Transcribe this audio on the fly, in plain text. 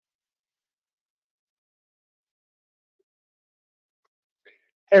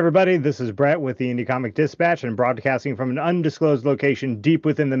Hey everybody, this is Brett with the Indie Comic Dispatch and broadcasting from an undisclosed location deep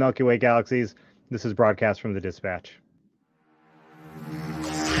within the Milky Way galaxies. This is broadcast from the Dispatch.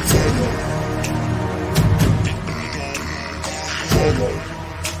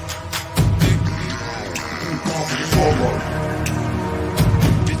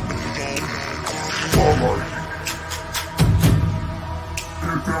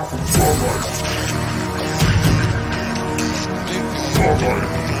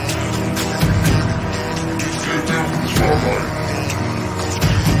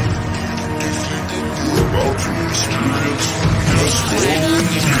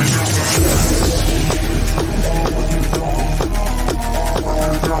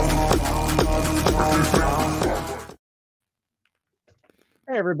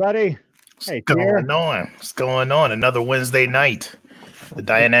 Hey everybody. Hey, What's going on? Another Wednesday night. The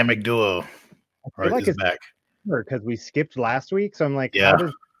dynamic duo is back. Because we skipped last week, so I'm like, yeah. How does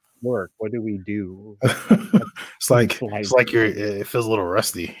it work? What do we do? It's like it feels a little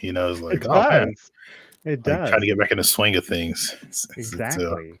rusty, you know. It's like, It does. Trying to get back in the swing of things.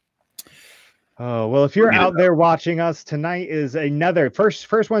 Exactly. Oh, well, if you're out there watching us, tonight is another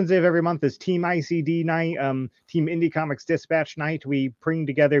first Wednesday of every month is Team ICD night, Team Indie Comics Dispatch night. We bring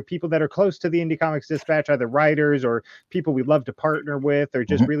together people that are close to the Indie Comics Dispatch, either writers or people we love to partner with, or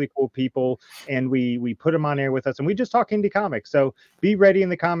just really cool people, and we put them on air with us, and we just talk indie comics. So be ready in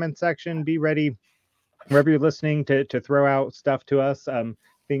the comment section. Be ready wherever you're listening to throw out stuff to us,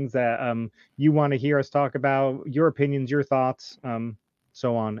 things that you want to hear us talk about, your opinions, your thoughts,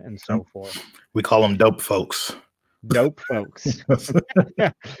 so on and so forth. We call them dope folks. Dope folks.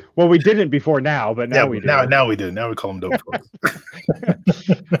 Well, we didn't before now, but now we do. Now we do. Now we call them dope folks.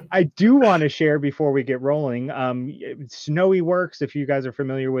 I do want to share before we get rolling. Snowy Works, if you guys are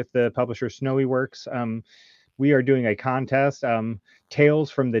familiar with the publisher Snowy Works, we are doing a contest. Tales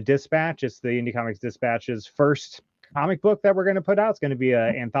from the Dispatch. It's the Indie Comics Dispatch's first comic book that we're going to put out. It's going to be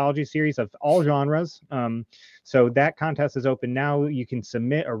an anthology series of all genres. So that contest is open now. You can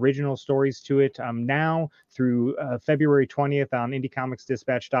submit original stories to it now through February 20th on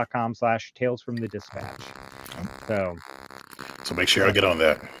indiecomicsdispatch.com/tales from the dispatch. So make sure I get on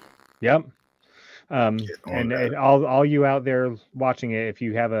that. Yep. And all you out there watching it, if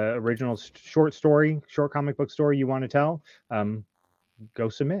you have an original short comic book story you want to tell, go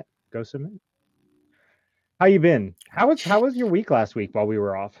submit. How you been? How was your week last week while we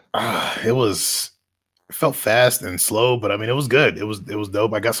were off? It felt fast and slow, but I mean, it was good. It was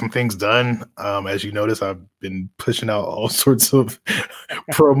dope. I got some things done. As you notice, I've been pushing out all sorts of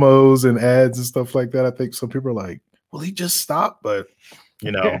promos and ads and stuff like that. I think some people are like, "Will he just stop?" But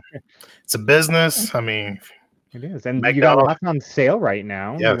you know, it's a business. I mean, it is, and you got lots on sale right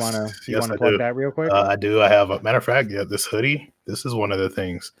now. Yes, you want to plug that real quick? I do. I have a matter of fact, this hoodie. This is one of the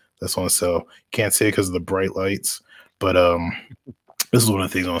things that's on sale. Can't see it because of the bright lights, but this is one of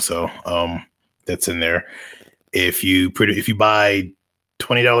the things on sale. That's in there. If you buy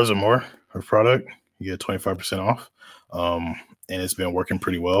 $20 or more of product, you get 25% off. And it's been working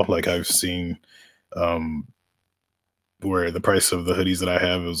pretty well. Like I've seen where the price of the hoodies that I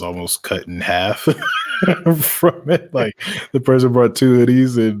have is almost cut in half from it. Like the person brought 2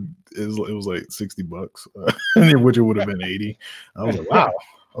 hoodies and it was like $60, which it would have been 80. I was like, wow.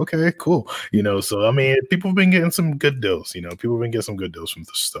 Okay, cool. So I mean, people have been getting some good deals. People have been getting some good deals from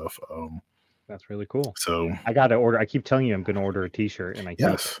this stuff. That's really cool. So I got to order. I keep telling you I'm going to order a T-shirt, and I keep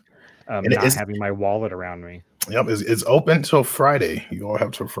not having my wallet around me. Yep, it's open till Friday. You all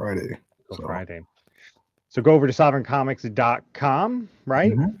have till Friday. Friday. So go over to sovereigncomics.com,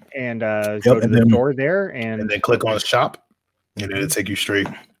 right? Mm-hmm. And go to the store there, and then click on shop, and it'll take you straight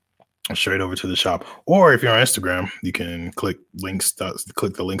over to the shop. Or if you're on Instagram, you can click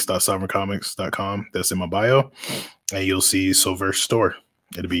the links.sovereigncomics.com. That's in my bio, and you'll see Silver's store.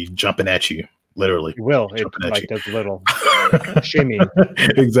 It'll be jumping at you, literally. It will. It like does a little shimmy.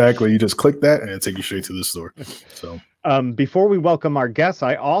 Exactly. You just click that, and it'll take you straight to the store. So. Before we welcome our guests,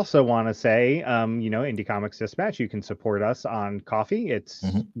 I also want to say, Indie Comics Dispatch, you can support us on Coffee. It's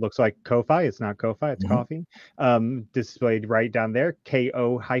looks like Ko-Fi. It's not Ko-Fi, it's Coffee. Displayed right down there,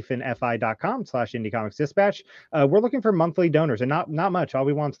 ko-fi.com/Indie Comics Dispatch. We're looking for monthly donors, and not much. All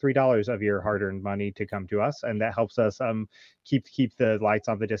we want is $3 of your hard-earned money to come to us, and that helps us keep the lights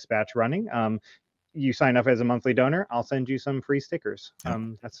on the Dispatch running. You sign up as a monthly donor, I'll send you some free stickers.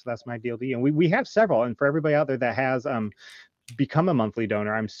 That's my deal to you. And we have several. And for everybody out there that has become a monthly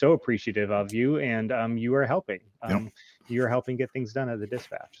donor, I'm so appreciative of you, and you are helping. You're helping get things done at the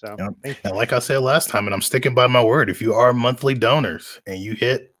Dispatch. So thank you. And like I said last time, and I'm sticking by my word, if you are monthly donors and you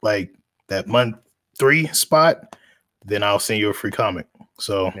hit like that month 3 spot, then I'll send you a free comic.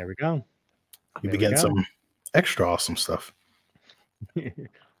 So there we go. You begin some extra awesome stuff.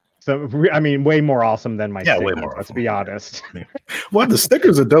 So, I mean, way more awesome than my stickers, way more let's awesome. be honest. Yeah. Well, the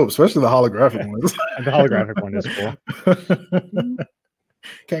stickers are dope, especially the holographic ones. The holographic one is cool.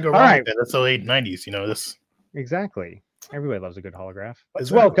 Can't go wrong with that. That's the late 90s, this. Exactly. Everybody loves a good holograph.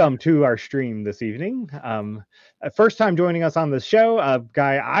 Let's welcome to our stream this evening. First time joining us on the show, a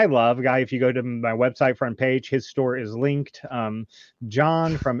guy I love. If you go to my website front page, his store is linked.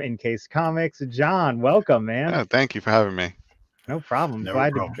 John from In Case Comics. John, welcome, man. Yeah, thank you for having me. No problem.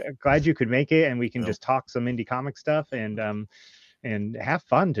 Glad you could make it, and we can just talk some indie comic stuff and have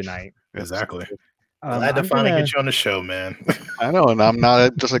fun tonight. Exactly. Glad to finally get you on the show, man. I know, and I'm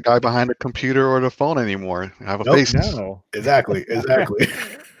not just a guy behind a computer or the phone anymore. I have a face. No. Exactly.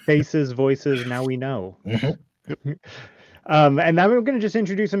 Faces, voices, now we know. Mm-hmm. And now we're going to just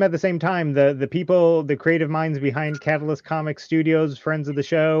introduce them at the same time. The people, the creative minds behind Catalyst Comic Studios, friends of the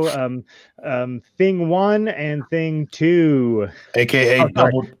show, Thing 1 and Thing 2.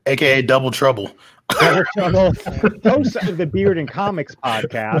 AKA Double Trouble. Host of the Beard and Comics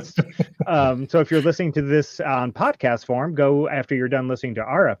podcast. So if you're listening to this on podcast form, go after you're done listening to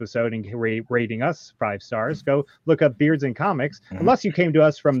our episode and rating us 5 stars. Go look up Beards and Comics. Mm-hmm. Unless you came to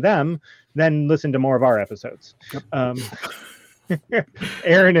us from them, then listen to more of our episodes.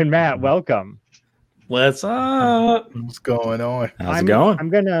 Aaron and Matt, welcome. What's up? What's going on? How's it going? I'm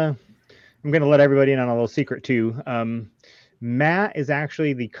gonna let everybody in on a little secret too. Matt is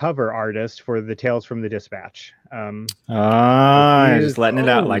actually the cover artist for the Tales from the Dispatch. Just letting it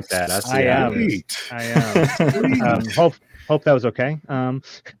out like that. I am. Hope that was okay. At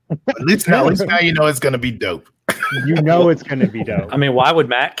least now you know it's gonna be dope. You know it's gonna be dope. I mean, why would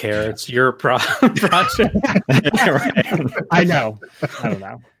Matt care? It's your project. Right. I know. I don't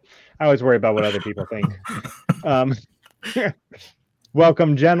know. I always worry about what other people think.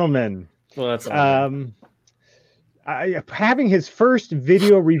 Welcome, gentlemen. Well, that's having his first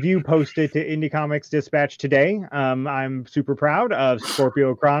video review posted to Indie Comics Dispatch today. I'm super proud of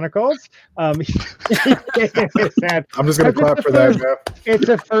Scorpio Chronicles. I'm just gonna clap for that, man. It's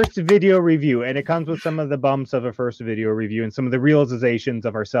a first video review, and it comes with some of the bumps of a first video review and some of the realizations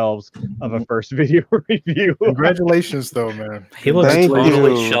of ourselves of a first video review. Congratulations, though, man. He looks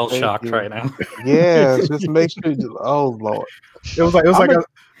totally shell shocked right now. Yeah, just make sure. Oh Lord, it was like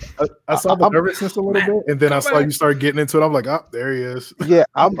I saw the nervousness a little bit, and then I saw you start getting into it. I'm like, oh, there he is. Yeah,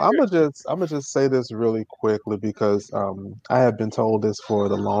 I'm gonna just say this really quickly because I have been told this for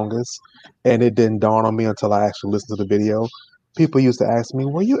the longest, and it didn't dawn on me until I actually listened to the video. People used to ask me,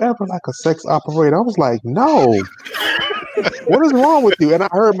 "Were you ever like a sex operator?" I was like, "No." What is wrong with you? And I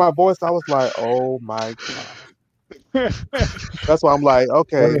heard my voice. I was like, "Oh my God." That's why I'm like,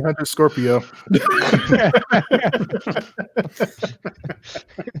 okay. Hunter Scorpio.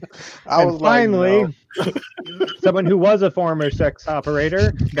 Finally, someone who was a former sex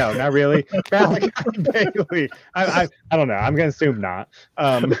operator. No, not really. Bailey. I don't know. I'm going to assume not.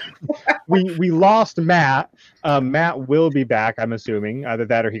 We lost Matt. Matt will be back, I'm assuming. Either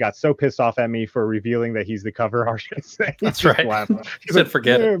that or he got so pissed off at me for revealing that he's the cover artist. That's right. He said,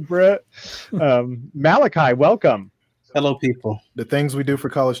 forget it. Brett. Malachi, welcome. Hello, people. The things we do for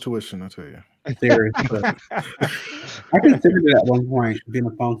college tuition, I tell you. Seriously. I considered it at one point, being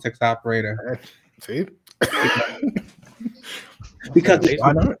a phone sex operator. See? Because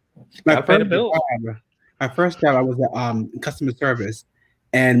why not? My first job, I was at customer service.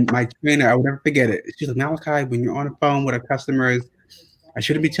 And my trainer, I would never forget it. She's like, Malachi, when you're on the phone with our customers, I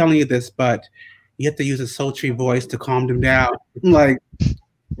shouldn't be telling you this, but you have to use a sultry voice to calm them down. I'm like,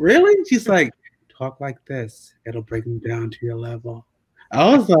 really? She's like, talk like this. It'll bring them down to your level.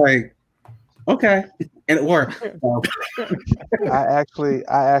 I was like, okay. And it worked. So. I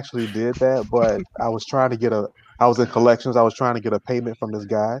actually did that, but I was in collections. I was trying to get a payment from this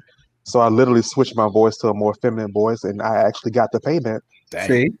guy. So I literally switched my voice to a more feminine voice, and I actually got the payment. Dang.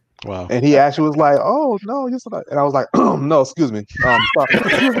 See? Wow. And he actually was like, "Oh no, and I was like, no, excuse me." He was like,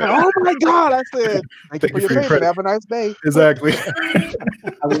 "Oh my God!" I said, "Thank you for your payment. Have a nice day." Exactly.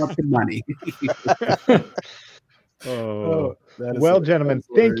 I want the money. Well, gentlemen,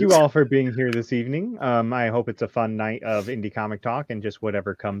 thank you all for being here this evening. I hope it's a fun night of indie comic talk and just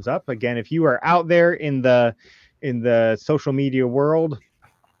whatever comes up. Again, if you are out there in the social media world,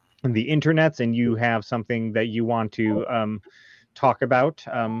 in the internets, and you have something that you want to talk about,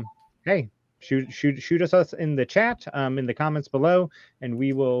 hey, shoot us in the chat, in the comments below, and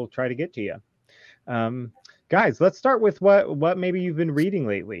we will try to get to you. Guys, let's start with what maybe you've been reading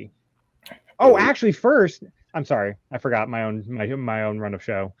lately. Oh, actually, first, I'm sorry, I forgot my own run of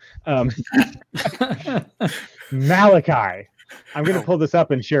show. Malachi, I'm going to pull this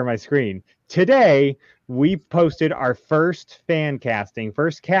up and share my screen. Today, we posted our first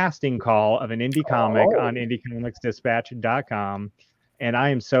casting call of an indie comic on indiecomicsdispatch.com. And I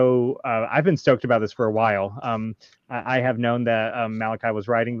am so, I've been stoked about this for a while. I have known that Malachi was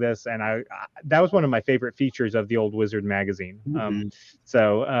writing this, and that was one of my favorite features of the old Wizard magazine.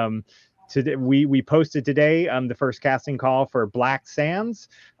 Today, we posted today the first casting call for Black Sands,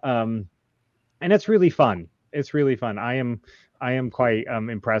 and it's really fun. It's really fun. I am quite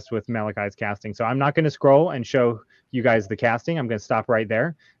impressed with Malachi's casting. So I'm not going to scroll and show you guys the casting. I'm going to stop right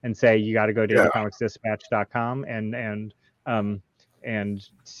there and say you got to go to indiecomicsdispatch.com and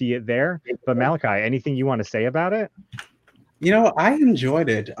see it there. But Malachi, anything you want to say about it? I enjoyed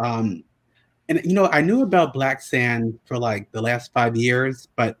it. And I knew about Black Sand for like the last 5 years,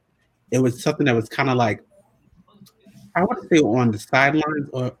 but it was something that was kind of like, I want to say on the sidelines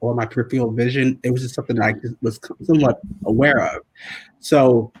or my peripheral vision. It was just something that I just was somewhat aware of.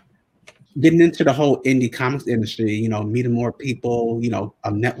 So getting into the whole indie comics industry, meeting more people,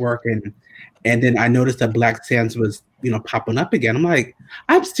 networking. And then I noticed that Black Sands was, popping up again. I'm like,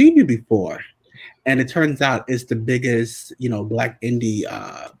 I've seen you before. And it turns out it's the biggest, Black indie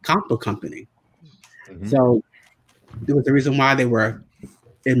comic book company. Mm-hmm. So there was the reason why they were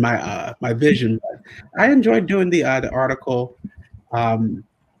in my vision. But I enjoyed doing the article.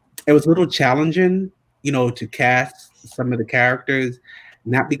 It was a little challenging, to cast some of the characters,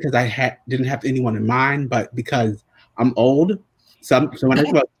 not because I didn't have anyone in mind, but because I'm old. So when I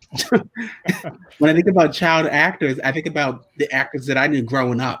think about when I think about child actors, I think about the actors that I knew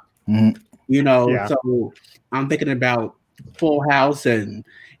growing up. Mm-hmm. So I'm thinking about Full House and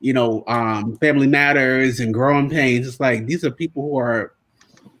Family Matters and Growing Pains. It's like these are people who are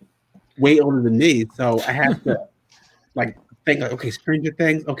way older than me, so I have to think like, okay, Stranger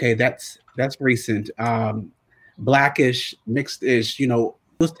Things, okay, that's recent. Blackish, Mixed-ish,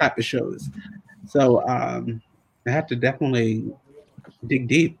 those type of shows. So I have to definitely dig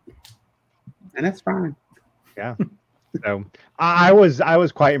deep, and that's fine. Yeah. So I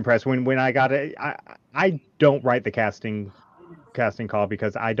was quite impressed when I got it. I don't write the casting call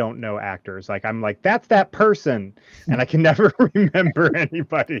because I don't know actors. Like I'm like, that's that person, and I can never remember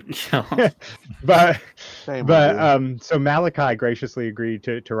anybody. but so Malachi graciously agreed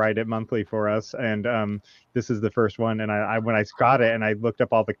to write it monthly for us, and this is the first one. And I when I got it and I looked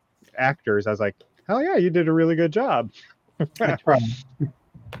up all the actors, I was like, hell yeah, you did a really good job.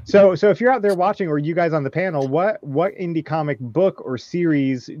 So if you're out there watching, or you guys on the panel, what indie comic book or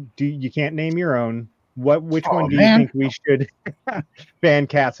series you can't name your own? Which one do you think we should fan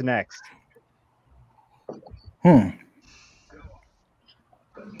cast next?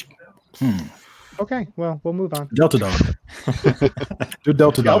 Okay, well, we'll move on. Delta Dog. Do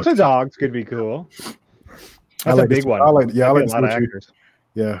Delta Dogs. Delta Dogs could be cool. That's a big one. I like a lot of actors.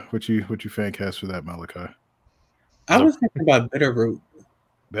 What you fan cast for that, Malachi? I was thinking about Bitterroot.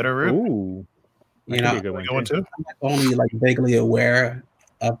 Bitterroot? Ooh. That could be a good one too. I'm only vaguely aware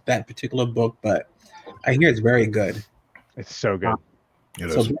of that particular book, but I hear it's very good. It's so good.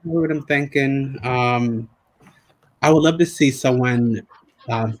 So Bitterroot, I'm thinking I would love to see someone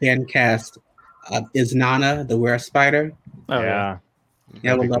fan cast Is Nana the Were Spider? Oh yeah.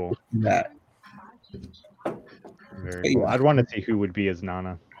 I would love to see that. Very cool. I'd want to see who would be as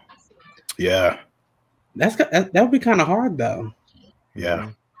Nana. Yeah. That would be kind of hard though.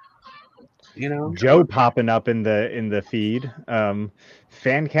 Yeah. Joe popping up in the feed.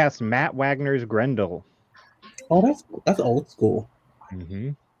 Fan cast Matt Wagner's Grendel. Oh, that's old school.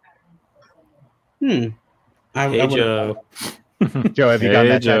 Mm-hmm. Hey, Joe. Joe, have you done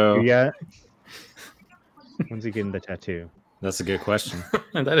that tattoo yet? When's he getting the tattoo? That's a good question.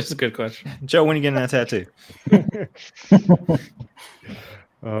 That is a good question. Joe, when are you getting that tattoo?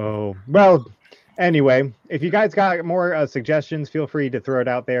 Oh, well, anyway, if you guys got more suggestions, feel free to throw it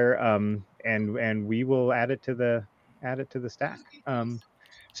out there, and we will add it to the stack.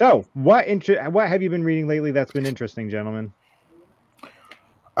 So what have you been reading lately that's been interesting, gentlemen?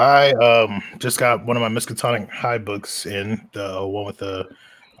 I just got one of my Miskatonic High books in, the one with the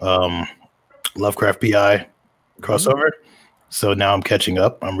Lovecraft PI crossover. Mm-hmm. So now I'm catching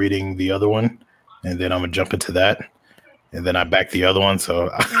up. I'm reading the other one, and then I'm gonna jump into that, and then I back the other one. So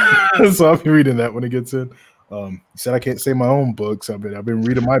I'll be reading that when it gets in. You said I can't say my own books. I've been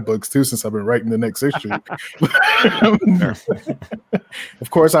reading my books too since I've been writing the next issue. Of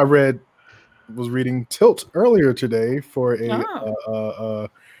course, I was reading Tilt earlier today for a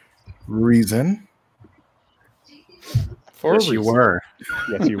reason. Yes, you were.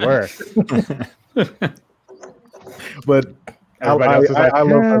 Yes, you were. But I love how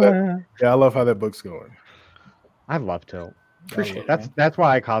that. Yeah, I love how that book's going. I love Tilt. Appreciate That's it. that's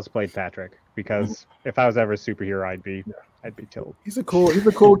why I cosplayed Patrick, because if I was ever a superhero, I'd be Tilt. He's a cool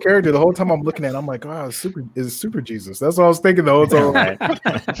character. The whole time I'm looking at him, I'm like, wow, it's super Jesus. That's what I was thinking the whole time. Right.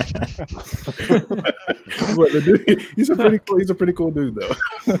 But the dude, he's a pretty cool dude though.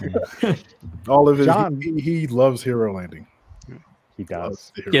 All of his John. he loves hero landing. He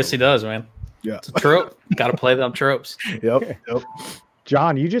does. Yes, he does, man. Yeah. It's a trope. Got to play them tropes. Yep.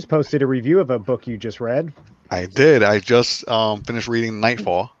 John, you just posted a review of a book you just read. I did. I just finished reading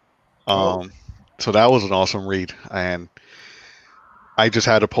Nightfall. So that was an awesome read, and I just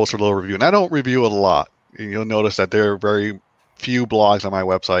had to post a little review. And I don't review a lot. You'll notice that there are very few blogs on my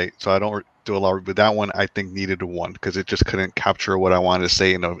website, so I don't do a lot. But that one I think needed one because it just couldn't capture what I wanted to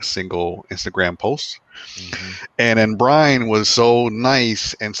say in a single Instagram post. Mm-hmm. And then Brian was so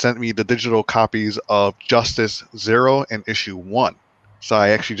nice and sent me the digital copies of Justice 0 and issue 1. So I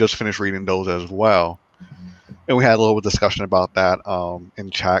actually just finished reading those as well. And we had a little discussion about that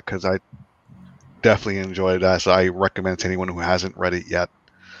in chat because I definitely enjoyed that. So I recommend to anyone who hasn't read it yet.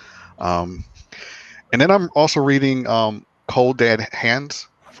 And then I'm also reading Cold Dead Hands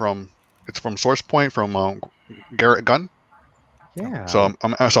from Source Point from Garrett Gunn. Yeah. So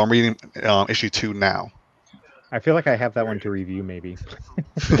I'm reading issue 2 now. I feel like I have that one to review. Maybe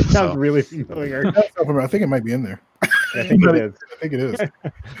it sounds really familiar. I think it might be in there. I think it is. I think it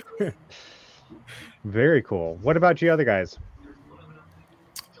is. Very cool. What about you other guys?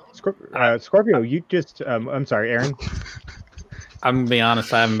 Scorpio, you just I'm sorry, Aaron. I'm gonna be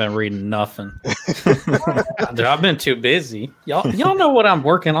honest, I haven't been reading nothing. I've been too busy. Y'all know what I'm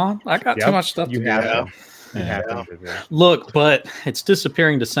working on. I got too much stuff to do. Look, but it's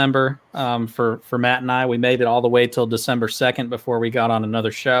disappearing December for Matt and I. We made it all the way till December 2nd before we got on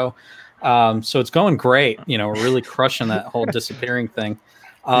another show. So it's going great. We're really crushing that whole disappearing thing.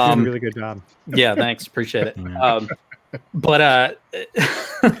 You're doing a really good job. Yeah, thanks. Appreciate it. But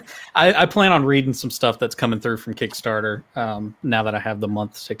I plan on reading some stuff that's coming through from Kickstarter now that I have the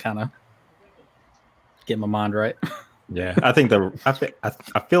month to kind of get my mind right. Yeah, I think I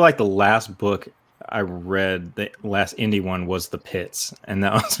feel like the last book I read, the last indie one, was The Pits, and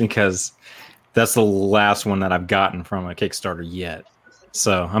that was because that's the last one that I've gotten from a Kickstarter yet.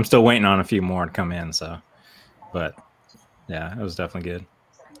 So I'm still waiting on a few more to come in. So, but yeah, it was definitely good.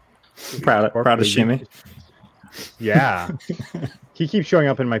 Proud of Shimmy. Yeah. He keeps showing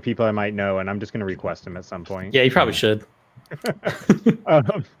up in my people I might know, and I'm just going to request him at some point. Yeah, you probably should.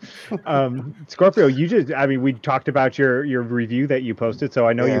 Scorpio, we talked about your review that you posted, so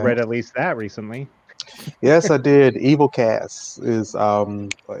I know you read at least that recently. Yes, I did. Evil Cast is an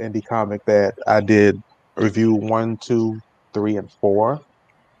indie comic that I did review 1, 2, 3, and 4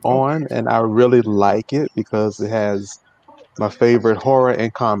 on, and I really like it because it has my favorite horror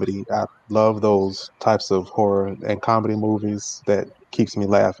and comedy. I love those types of horror and comedy movies that keeps me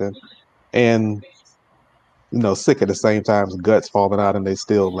laughing, and sick at the same time. Guts falling out and they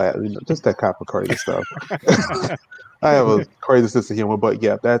still laugh. Just that kind of crazy stuff. I have a crazy sense of humor, but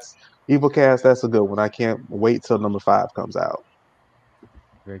yeah, that's Evil Cast. That's a good one. I can't wait till number 5 comes out.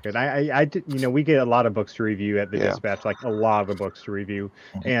 Very good. I did, we get a lot of books to review at the Dispatch, like a lot of books to review,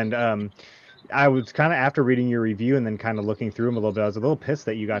 and I was kind of, after reading your review and then kind of looking through them a little bit, I was a little pissed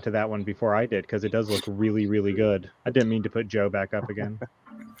that you got to that one before I did, because it does look really, really good. I didn't mean to put Joe back up again.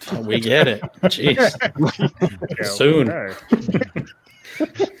 We get it. Jeez. Soon.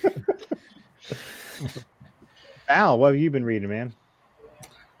 Al, what have you been reading, man?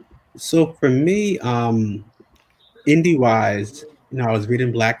 So for me, indie-wise, I was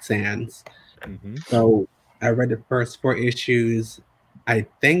reading Black Sands. Mm-hmm. So I read the first 4 issues. I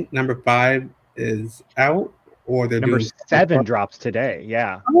think number 5 is out, or they're number doing 7 drops today.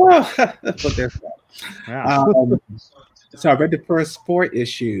 Yeah. Oh, that's what they're saying. Yeah. So I read the first 4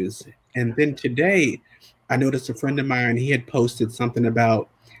 issues, and then today I noticed a friend of mine, he had posted something about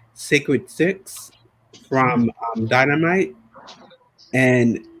Sacred 6 from Dynamite,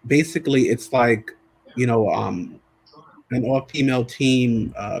 and basically it's like an all-female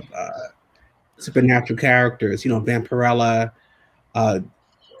team of supernatural characters. Vampirella,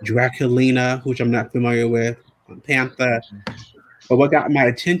 Draculina, which I'm not familiar with, Panther. But what got my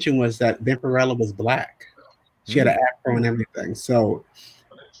attention was that Vampirella was black. She had an afro and everything. So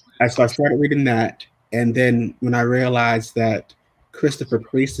I started reading that. And then when I realized that Christopher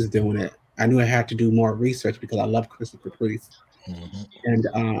Priest is doing it, I knew I had to do more research because I love Christopher Priest. Mm-hmm. And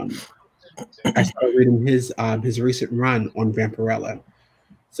I started reading his recent run on Vampirella.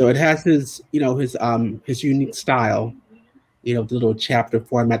 So it has his unique style, the little chapter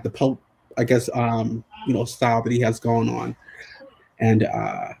format, the Pope, I guess, style that he has going on. And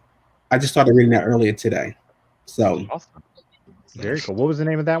I just started reading that earlier today. So awesome. Very cool. What was the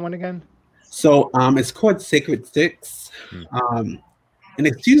name of that one again? So it's called Sacred Six. And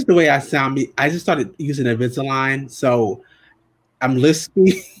excuse the way I sound. I just started using Invisalign, so I'm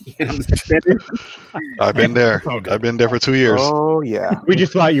lispy and I'm spinning. I've been there. I've been there for 2 years. Oh yeah. We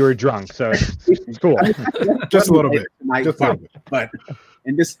just thought you were drunk, so it's cool. Just a little bit. But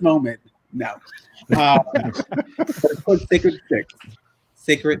in this moment, no. But it's called Sacred Six.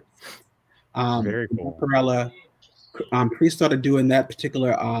 Sacred. Very cool. Corella started doing that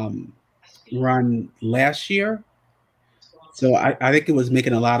particular run last year, so I think it was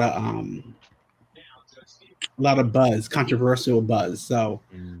making a lot of buzz, controversial buzz. So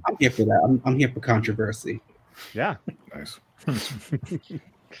I'm here for that. I'm here for controversy. Yeah, Nice.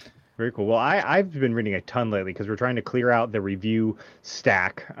 very cool. Well, I've been reading a ton lately because we're trying to clear out the review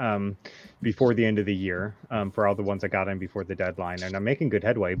stack before the end of the year for all the ones I got in before the deadline, and I'm making good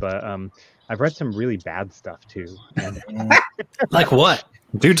headway. But I've read some really bad stuff too. And Like what?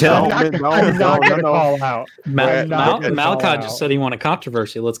 Do tell. I'm not going to call out. Malachi just said he wanted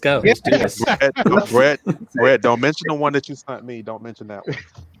controversy. Let's go. Let's do this. Brett, don't mention the one that you sent me. Don't mention that one.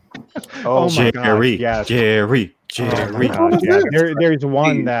 Oh my Jerry, God, yes. Jerry. Yeah, there's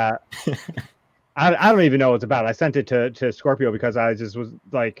one that I don't even know what it's about. I sent it to Scorpio because I just was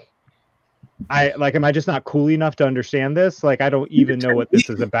like, am I just not cool enough to understand this? Like, I don't even know what this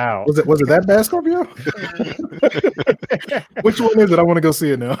is about. Was it that bad, Scorpio? Which one is it? I want to go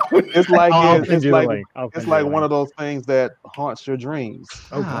see it now. It's like it's like one of those things that haunts your dreams.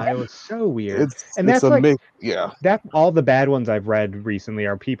 It was so weird. That's like mix. Yeah. That's all the bad ones I've read recently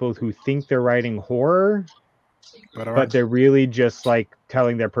are people who think they're writing horror, but they're really just like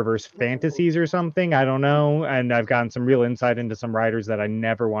telling their perverse fantasies or something. I don't know. And I've gotten some real insight into some writers that I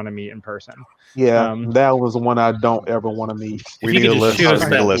never want to meet in person. Yeah, that was one I don't ever want to meet. We need a list. Shoot us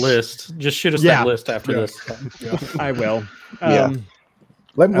that list. Just shoot us that list after this. Yeah. I will.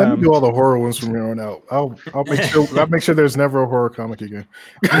 Let me do all the horror ones from here on out. I'll make sure there's never a horror comic again.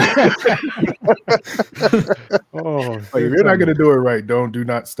 If you're not gonna do it right, do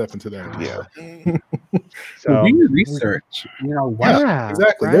not step into that. Yeah. So we research.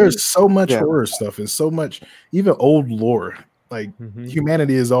 Exactly. Right? There's so much horror stuff and so much even old lore. Like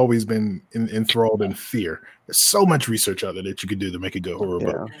humanity has always been enthralled in fear. There's so much research out there that you could do to make a good horror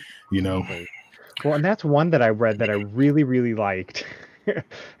book. Well, and that's one that I read that I really, really liked.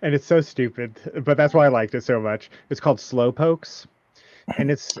 And it's so stupid, but that's why I liked it so much. It's called Slowpokes,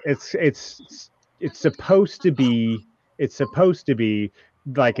 and it's supposed to be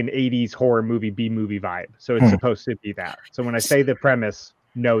like an 80s horror movie, B-movie vibe. So it's supposed to be that. So when I say the premise,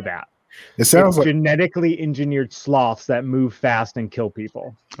 know that. It sounds like genetically engineered sloths that move fast and kill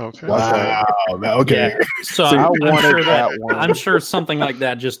people. Okay. Wow. Okay. Yeah. So I'm sure something like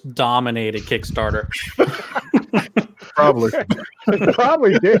that just dominated Kickstarter. Probably. It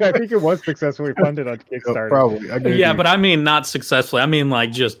probably did. I think it was successfully funded on Kickstarter. Probably. Yeah, but I mean not successfully. I mean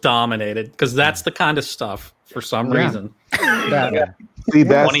like just dominated, because that's the kind of stuff for some reason. See,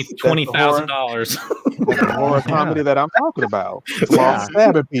 that's $20,000. the horror comedy that I'm talking about. Sloth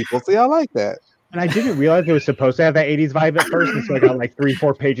stabbing people. See, I like that. And I didn't realize it was supposed to have that 80s vibe at first. And so I got like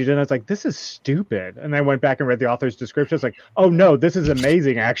 3-4 pages in. I was like, this is stupid. And I went back and read the author's description. It's like, oh no, this is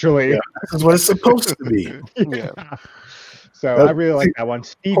amazing, actually. Yeah, this is what it's supposed to be. Yeah. So I really like that one.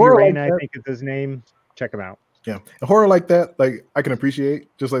 Steve Urena, I think is his name. Check him out. Yeah. A horror like that, like I can appreciate,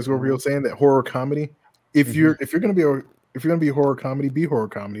 just like Scorpio was saying, that horror comedy. If you're gonna be a horror comedy, be horror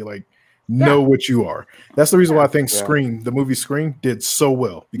comedy. Like know what you are. That's the reason why I think Scream, the movie Scream, did so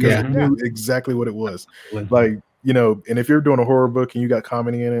well, because it knew exactly what it was. Like, and if you're doing a horror book and you got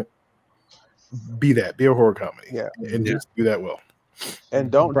comedy in it, be a horror comedy. Yeah. And just do that well. And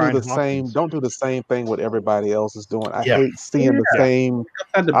don't do the same thing what everybody else is doing. I hate seeing the same.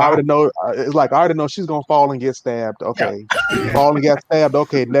 I already know she's gonna fall and get stabbed. Okay. Fall and get stabbed.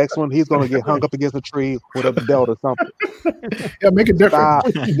 Okay, next one he's gonna get hung up against a tree with a belt or something. Yeah, make it different.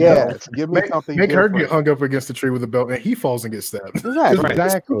 Yes. Give me something. Make her get hung up against a tree with a belt and he falls and gets stabbed.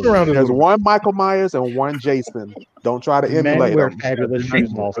 Exactly. There's one Michael Myers and one Jason. Don't try to emulate them. Fabulous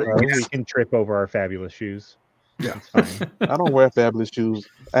shoes also. We can trip over our fabulous shoes. Yeah, I don't wear fabulous shoes.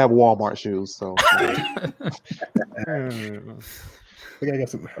 I have Walmart shoes, so. I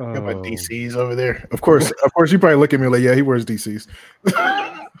got my DCs over there. Of course, you probably look at me like, yeah, he wears DCs.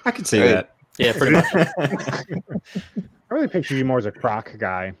 I could see that. Yeah, pretty much. I really picture you more as a Croc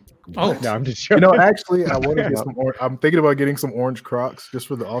guy. Oh no, I'm just joking. Actually, I want to get some. I'm thinking about getting some orange Crocs just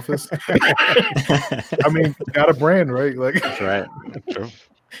for the office. I mean, got a brand, right? Like that's right. True.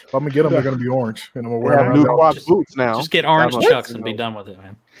 If I'm gonna get them, they're gonna be orange, and I'm gonna They wear have them new around. Croc boots now. Just get orange What? chucks and be done with it,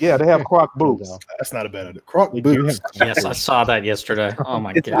 man. Yeah, they have Croc boots. That's not a bad idea. Croc They do boots. have- Yes, I saw that yesterday. Oh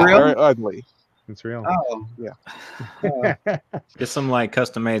my It's god. real? Very ugly. It's real. Oh, Get some like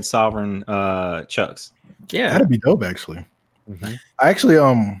custom made sovereign chucks. Yeah. That'd be dope, actually. Mhm. I actually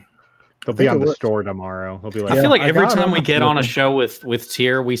They'll be think on it the works. store tomorrow. He'll be like, I feel like "I every got time 'em." we get on a show with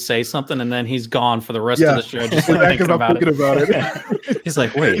Tier, we say something and then he's gone for the rest of the show just Because thinking I'm about thinking it. about it. He's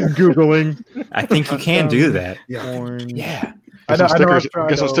like, wait, Googling. I think you can do that. Yeah, Orange. Yeah. I Get know. some I know. I've stickers, tried,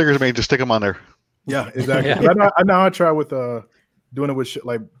 get some stickers made. Just stick them on there. Yeah, exactly. Yeah. I know. I tried with doing it with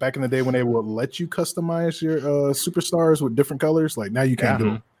like back in the day when they would let you customize your superstars with different colors. Like now you can't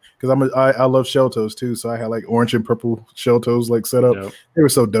do it because I love shell toes too. So I had like orange and purple shell toes like set up. Yep. They were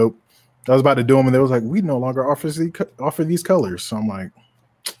so dope. I was about to do them and they was like, we no longer offer these colors. So I'm like,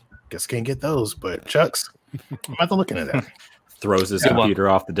 guess can't get those. But Chucks, I'm about to look into that. Throws his Good one. computer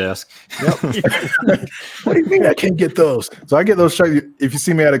off the desk. Yep. What do you mean I can't get those? So I get those Chucks. If you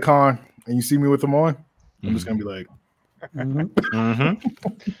see me at a con and you see me with them on, I'm just gonna be like,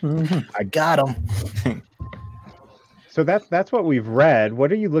 I got them. So that's what we've read.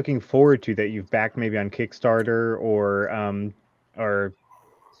 What are you looking forward to that you've backed maybe on Kickstarter or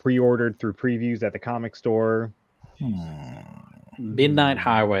pre-ordered through previews at the comic store? Midnight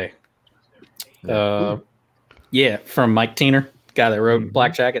Highway. Yeah, from Mike Teener, guy that wrote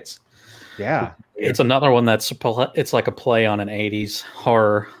Black Jackets. Yeah. It's another one that's it's like a play on an 80s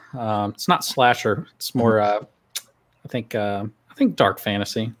horror. It's not slasher. It's more I think dark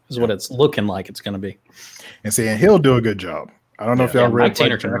fantasy is what it's looking like it's going to be. And saying he'll do a good job. I don't know if y'all read Mike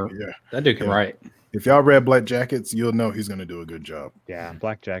Teener Black can Jacket. Yeah. That dude can write. If y'all read Black Jackets, you'll know he's gonna do a good job. Yeah,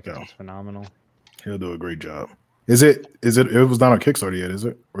 Black Jacket Yeah. is phenomenal. He'll do a great job. Is it was not on Kickstarter yet, is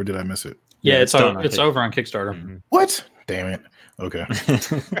it? Or did I miss it? Yeah, it's done on it's over on Kickstarter. Mhm. What? Damn it. Okay.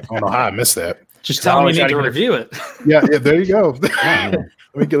 I don't know how I missed that. Just tell him you always need gotta to get it. review it. Yeah, there you go.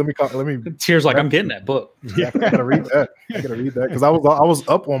 let me Tears like I'm getting that book. I gotta read that. I gotta read that because I was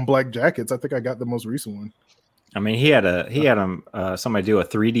up on Black Jackets. I think I got the most recent one. I mean, he had somebody do a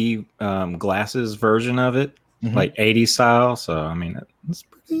 3D glasses version of it, like 80s style. So I mean,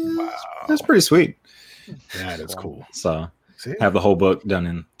 that's pretty sweet. That is cool. So See? have the whole book done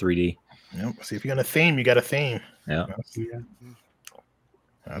in 3D. Yep. See if you're gonna theme, you got a theme. Yeah.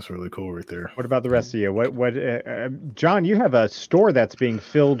 That's really cool right there. What about the rest of you? What John, you have a store that's being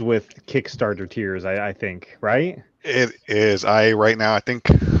filled with Kickstarter tiers, I think, right? It is. Right now, I think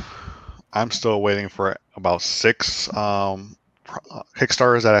I'm still waiting for about 6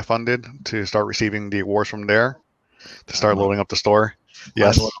 Kickstarters that I funded to start receiving the awards from there to start loading up the store.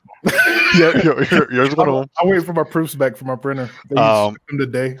 Yes. Yeah, yours one of them. I'm waiting for my proofs back from my printer. They ship them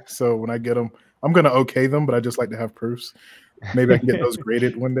today, so when I get them, I'm gonna okay them, but I just like to have proofs. Maybe I can get those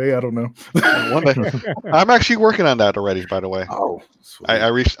graded one day. I don't know. One day. I'm actually working on that already. By the way, Oh, sweet. I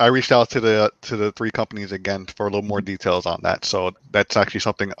reached out to the 3 companies again for a little more details on that. So that's actually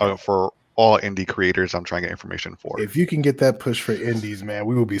something for all indie creators. I'm trying to get information for. If you can get that push for indies, man,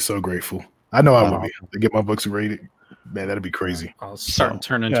 we will be so grateful. I know I would be to get my books graded. Man, that'd be crazy. I'll start to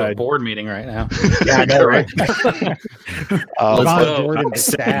turn into a board meeting right now. Yeah, I know, right? Let's Ron go. Jordan's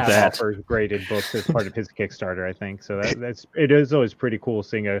staff that. offers graded books as part of his Kickstarter, I think. So it is always pretty cool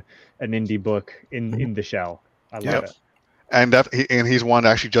seeing an indie book in the shell. I love it. And he's one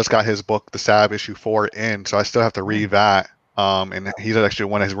that actually just got his book, The Sab issue 4 in. So I still have to read that. And he's actually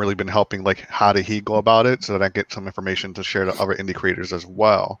one that has really been helping, like, how did he go about it, so that I get some information to share to other indie creators as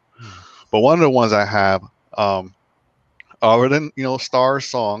well. But one of the ones I have, other than Star's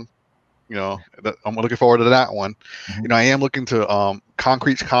song, I'm looking forward to that one. I am looking to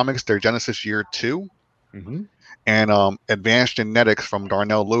Concrete Comics, their Genesis Year 2, and Advanced Genetics from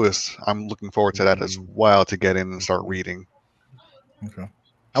Darnell Lewis. I'm looking forward to that as well to get in and start reading. Okay.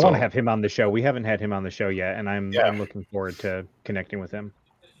 I want to have him on the show. We haven't had him on the show yet, and I'm looking forward to connecting with him.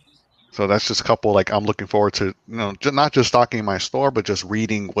 So that's just a couple, like, I'm looking forward to, not just stocking my store, but just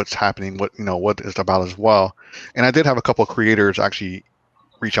reading what's happening, what it's about as well. And I did have a couple of creators actually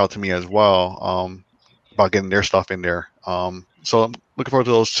reach out to me as well about getting their stuff in there. So I'm looking forward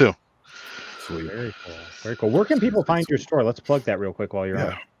to those too. Sweet. Very cool. Very cool. Where can people find your store? Let's plug that real quick while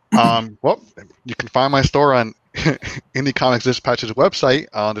you're on. Well, you can find my store on Indie Comics Dispatch's website.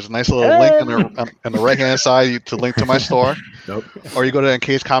 There's a nice little link on the right-hand side to link to my store. Nope. Or you go to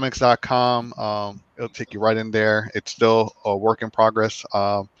encagecomics.com. It'll take you right in there. It's still a work in progress.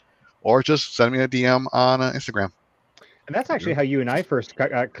 Or just send me a DM on Instagram. And that's actually how you and I first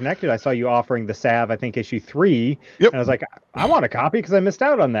connected. I saw you offering the Sav, I think, issue 3. Yep. And I was like, I want a copy because I missed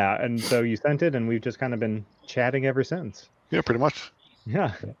out on that. And so you sent it, and we've just kind of been chatting ever since. Yeah, pretty much.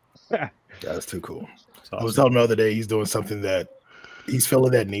 Yeah. That's too cool. Awesome. I was telling him the other day he's doing something that he's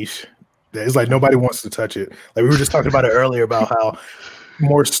filling that niche. That it's like nobody wants to touch it. Like we were just talking about it earlier about how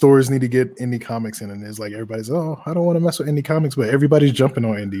more stores need to get indie comics in, and it's like everybody's, oh, I don't want to mess with indie comics, but everybody's jumping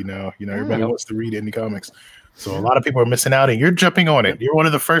on indie now. You know, everybody wants to read indie comics. So a lot of people are missing out, and you're jumping on it. You're one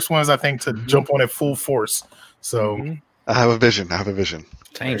of the first ones, I think, to jump on it full force. So I have a vision.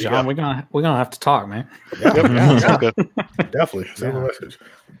 Dang, John, we're gonna have to talk, man. Definitely. Send a message.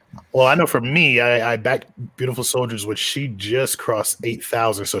 Well, I know for me, I backed Beautiful Soldiers, which she just crossed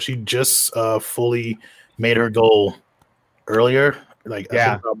 8,000. So she just fully made her goal earlier, I think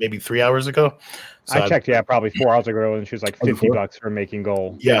about maybe 3 hours ago. So I checked, probably 4 hours ago, and she was like $50 for making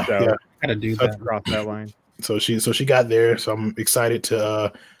goal. Yeah, so gotta do that. Cross that line. So she got there. So I'm excited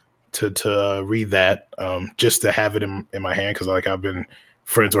to read that, just to have it in my hand, because I've been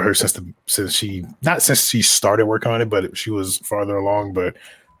friends with her since she started working on it, but she was farther along. But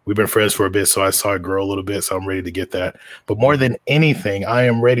we've been friends for a bit, so I saw it grow a little bit. So I'm ready to get that. But more than anything, I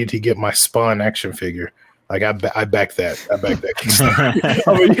am ready to get my Spawn action figure. I back that.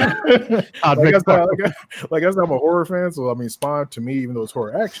 I guess I'm a horror fan, so I mean, Spawn to me, even though it's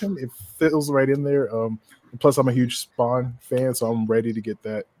horror action, it feels right in there. Plus, I'm a huge Spawn fan, so I'm ready to get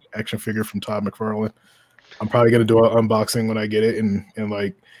that action figure from Todd McFarlane. I'm probably gonna do an unboxing when I get it, and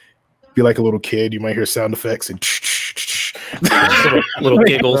like be like a little kid. You might hear sound effects and little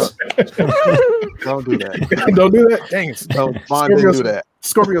giggles. Don't do that. Don't do that. Dang it! No, Spawn didn't do that.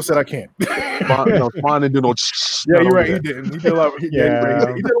 Scorpio said I can't. Spawn didn't do no. Yeah, you're right. He didn't. He did a lot. He did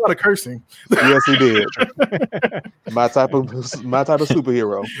a lot of cursing. Yes, he did. my type of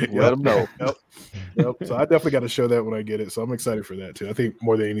superhero. Let him know. Yep. So I definitely got to show that when I get it. So I'm excited for that too. I think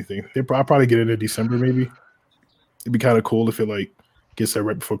more than anything, I'll probably get it in December. Maybe it'd be kind of cool if it gets there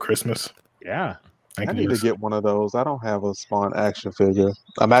right before Christmas. Yeah. I need to get one of those. I don't have a Spawn action figure.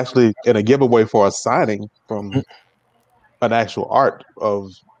 I'm actually in a giveaway for a signing from an actual art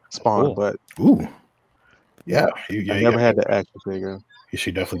of Spawn, but I never had the action figure. You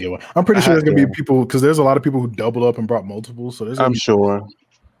should definitely get one. I'm pretty sure there's gonna be people, because there's a lot of people who doubled up and brought multiples. So I'm sure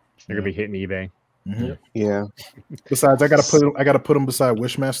they're gonna be hitting eBay. Mm-hmm. Yeah. Besides, I gotta put them beside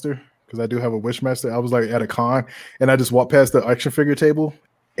Wishmaster, because I do have a Wishmaster. I was at a con and I just walked past the action figure table.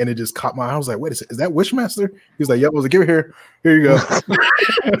 And it just caught my eye. I was like, wait a second, is that Wishmaster? He was like, yep. I was like, give it here. Here you go.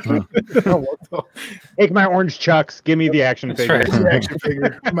 Take my orange chucks. Give me the action figure. Right. The action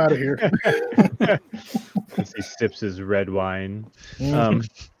figure. I'm out of here. He sips his red wine. Matt,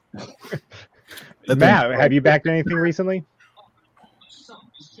 have you backed anything recently?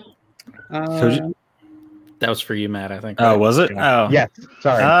 That was for you, Matt, I think. Oh, was it? Oh, yes.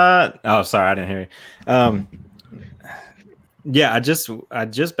 Sorry. Sorry, I didn't hear you. Yeah, I just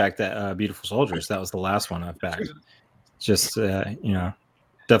backed that Beautiful Soldiers. That was the last one I've backed. Just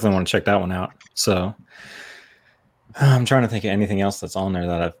definitely want to check that one out. So I'm trying to think of anything else that's on there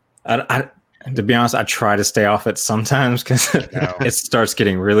that I to be honest, I try to stay off it sometimes because it starts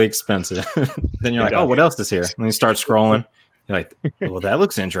getting really expensive. Then you're like, oh, what else is here? And you start scrolling. You're like, well, that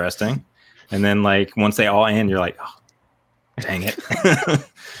looks interesting. And then once they all end, you're like, oh, dang it.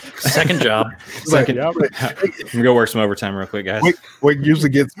 Second job. I'm gonna go work some overtime real quick, guys. What usually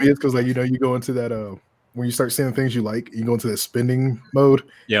gets me is because you go into that when you start seeing things you like, you go into that spending mode.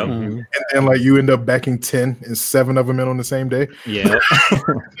 Yeah. And you end up backing 10 and 7 of them in on the same day. Yeah.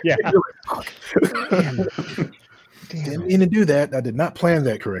 Yeah. You're like, fuck. Didn't mean to do that. I did not plan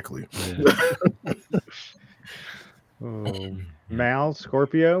that correctly. Yeah. Mal,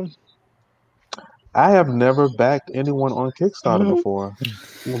 Scorpio. I have never backed anyone on Kickstarter before.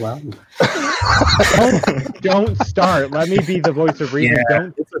 Oh, wow. Don't start. Let me be the voice of reason.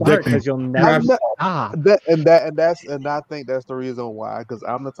 Don't start, because you'll never stop. I think that's the reason why. Because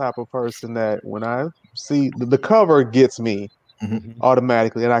I'm the type of person that when I see the cover gets me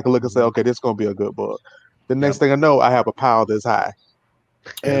automatically, and I can look and say, okay, this is gonna be a good book. The next thing I know, I have a pile this high.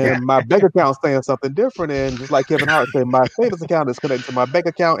 And my bank account's saying something different. And just like Kevin Hart said, my savings account is connected to my bank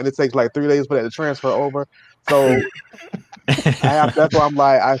account, and it takes like 3 days for that to transfer over. So that's why I'm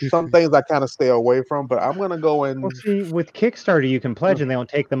like, some things I kind of stay away from, but I'm gonna go and see, with Kickstarter, you can pledge, and they don't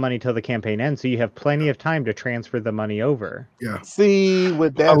take the money till the campaign ends, so you have plenty of time to transfer the money over. Yeah. See,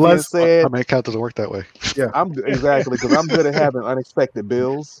 with that being said, my account doesn't work that way. Yeah, because I'm good at having unexpected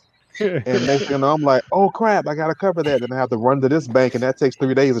bills. And next thing you know, I'm like, oh crap, I gotta cover that. Then I have to run to this bank, and that takes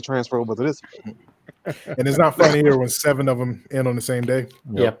 3 days to transfer over to this. And it's not funny here when 7 of them in on the same day.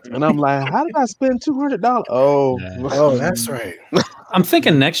 Yep. And I'm like, how did I spend $200? Oh, that's right. I'm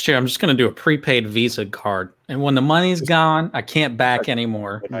thinking next year I'm just gonna do a prepaid Visa card, and when the money's gone, I can't back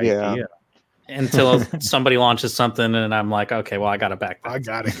anymore. Yeah. until somebody launches something, and I'm like, okay, well, I got to back that. I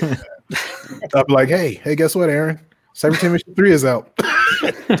got to get that. I'm like, hey, guess what, Aaron? Cyber Team Issue 3 is out.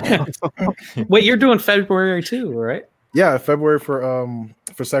 Wait, you're doing February too, right? Yeah, February for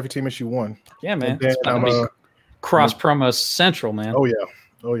Cyber Team Issue 1. Yeah, man. Then I'm cross promo central, man. Oh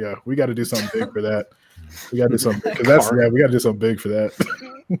yeah. We got to do something big for that. We got to do something because we got to do something big for that.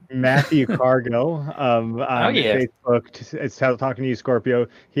 Matthew Cargo on Facebook is talking to you, Scorpio.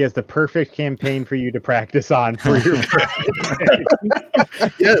 He has the perfect campaign for you to practice on for your birthday.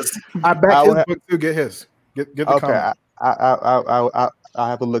 Yes, I back his book too. Get his. Get the okay. I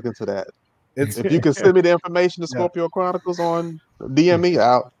have to look into that. If you can send me the information to Scorpio Chronicles on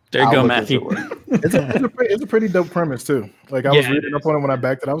DME, there you go, Matthew. It's a pretty dope premise too. Like I was reading up on it when I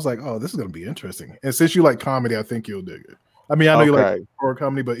backed it. I was like, oh, this is gonna be interesting. And since you like comedy, I think you'll dig it. I mean, I know you like horror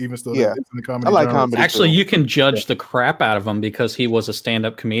comedy, but even still, it's in the comedy. I like comedy. Actually, you can judge the crap out of him because he was a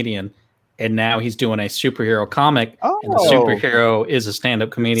stand-up comedian, and now he's doing a superhero comic, and the superhero is a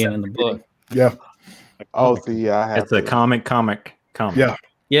stand-up comedian in the book. Yeah. Oh, see, it's a comic. Yeah.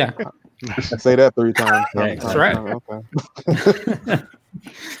 Yeah. Say that 3 times. Yeah, that's right. Okay.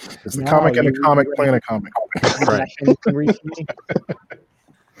 It's the comic and a comic playing a comic. Right.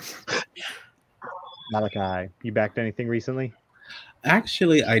 Malachi, you backed anything recently?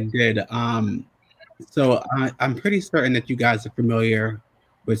 Actually, I did. So I'm pretty certain that you guys are familiar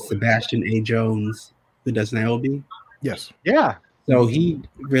with Sebastian A. Jones, who does Niobe. Yes. Yeah. So he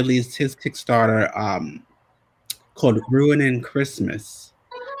released his Kickstarter called Ruining Christmas.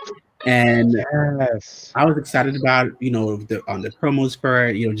 And I was excited about, the promos for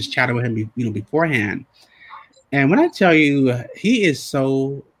it, just chatting with him, beforehand. And when I tell you, he is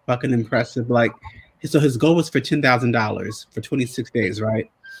so fucking impressive. Like, so his goal was for $10,000 for 26 days, right?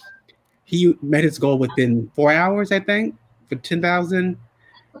 He met his goal within 4 hours, I think, for 10,000.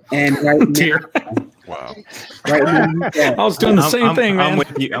 And right now, wow. Right now, I was doing the same thing, man. I'm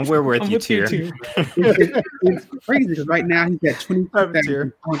with you. We're with you, Tier. It's crazy because right now he's at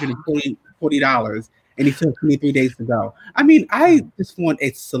 $22,440, and he took 23 days to go. I mean, I just want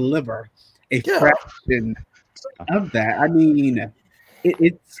a sliver, a fraction of that. I mean,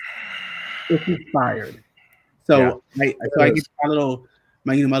 it's inspired. So I get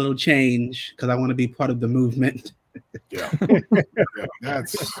my little change because I want to be part of the movement. Yeah.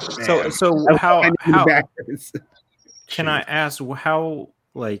 That's so how can I ask how,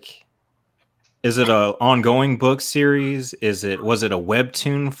 like, is it a ongoing book series? Was it a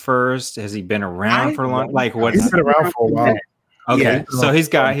webtoon first? Has he been around for long? Like, what's he's been around for a while? Okay, so he's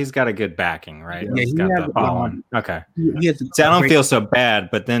got a good backing, right? Yeah, he's got the following. Okay, See, I don't feel so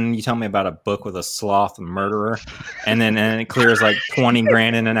bad, but then you tell me about a book with a sloth murderer, and it clears like 20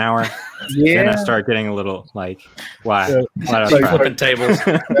 grand in an hour. Yeah, then I start getting a little like, why? Like flipping tables.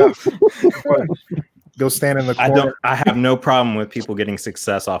 Go stand in the corner. I have no problem with people getting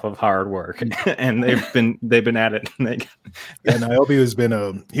success off of hard work, and they've been at it. Niobe has been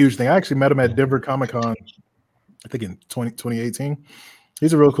a huge thing. I actually met him at Denver Comic Con, I think in 2018.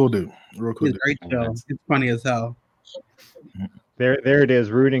 He's a real cool dude. Great show. It's funny as hell. There it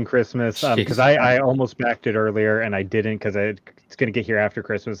is, Rooting Christmas. Because I almost backed it earlier and I didn't because it's gonna get here after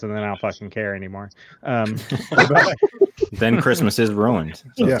Christmas and then I don't fucking care anymore. Then Christmas is ruined.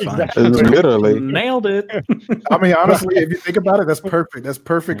 So yeah, exactly. Literally nailed it. I mean, honestly, if you think about it, that's perfect. That's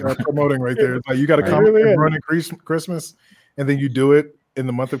perfect promoting right there. It's like you got to come running Christmas, and then you do it in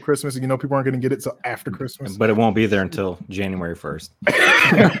the month of Christmas, and people aren't going to get it till after Christmas. But it won't be there until January 1st.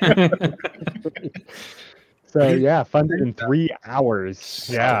 So funded in 3 hours.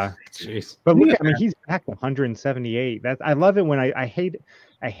 Yeah. Jeez. But look, I mean, he's back 178. I love it when I hate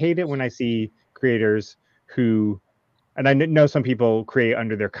it when I see creators who, and I know some people create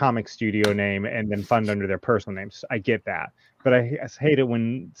under their comic studio name and then fund under their personal names. I get that, but I hate it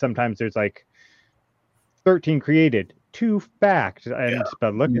when sometimes there's like 13 created, 2 backed,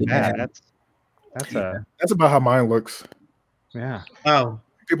 but look at that. That's about how mine looks. Yeah. Oh,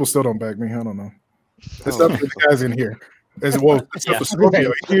 people still don't back me. I don't know. It's up to the guys in here. It's up to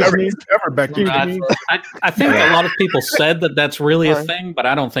Scorpio. Never back you. I think a lot of people said that that's really a thing, but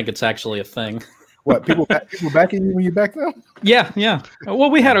I don't think it's actually a thing. What, people backing you when you back them? Yeah.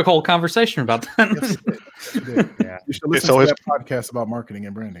 Well, we had a whole conversation about that. Yeah. You should listen to that podcast about marketing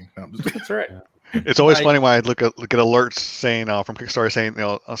and branding. That's right. It's always funny when I look at alerts saying from Kickstarter saying,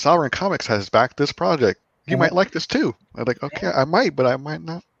 Sovereign Comics has backed this project. You might like this too. I'm like, okay, I might, but I might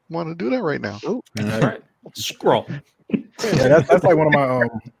not want to do that right now. That's right. Scroll. Yeah, that's like one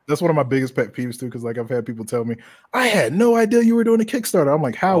of my biggest pet peeves too. Because like I've had people tell me, I had no idea you were doing a Kickstarter. I'm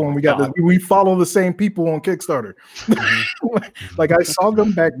like, how? When we got this, we follow the same people on Kickstarter. Like I saw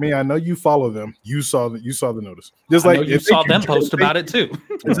them back me. I know you follow them. You saw the notice. Just like you saw them post about it too.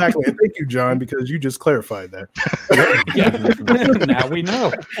 Exactly. And thank you, John, because you just clarified that. Yeah. Now we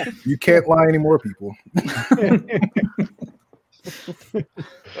know. You can't lie anymore, people.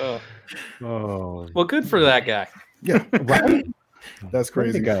 Well, good for that guy. Yeah, right. That's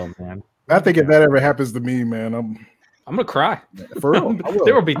crazy. Way to go, man. I think if that ever happens to me, man, I'm gonna cry. For real.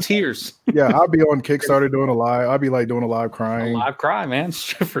 There will be tears. Yeah, I'll be on Kickstarter doing a live. I'll be like doing a live crying. A live cry, man,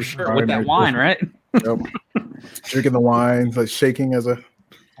 for sure. Crying with that wine, right? Yep. Drinking the wine, like shaking as a.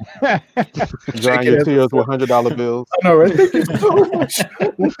 Drying your tears with $100 bills. I know, right? Thank you so much.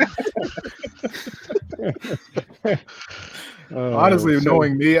 Honestly,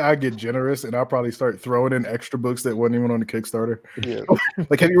 knowing me, I get generous and I'll probably start throwing in extra books that wasn't even on the Kickstarter. Yeah.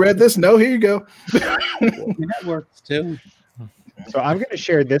 Like, have you read this? No, here you go. That works too. So I'm going to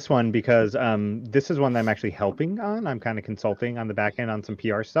share this one because this is one that I'm actually helping on. I'm kind of consulting on the back end on some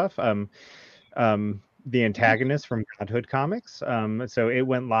PR stuff. The Antagonist from Godhood Comics. So it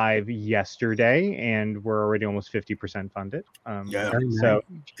went live yesterday and we're already almost 50% funded. So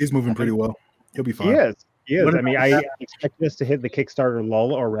he's moving pretty well. He'll be fine. He is. I mean, I expected us to hit the Kickstarter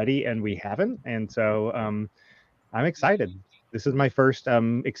lull already, and we haven't. And so I'm excited. This is my first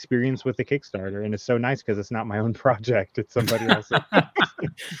experience with the Kickstarter, and it's so nice because it's not my own project; it's somebody else's.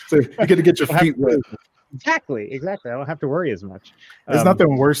 So you get to get your feet wet. Exactly. I don't have to worry as much. There's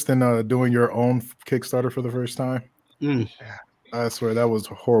nothing worse than doing your own Kickstarter for the first time. I swear that was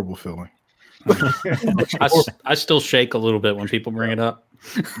a horrible feeling. I still shake a little bit when people bring it up.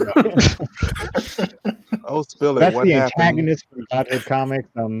 Oh, spill it. That's what the happened? Antagonist from Godhead Comics.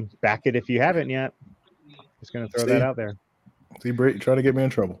 Back it if you haven't yet. Just gonna throw that out there. See, Britt, you're trying to get me in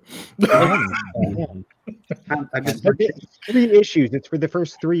trouble. I just 3 issues. It's for the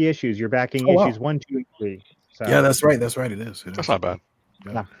first 3 issues. You're backing issues 1, 2, and 3. So, yeah, that's right. It is. That's not bad.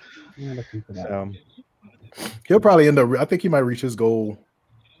 Yeah. So he'll probably end up. I think he might reach his goal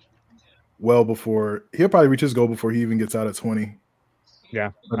well before. He'll probably reach his goal before he even gets out at 20.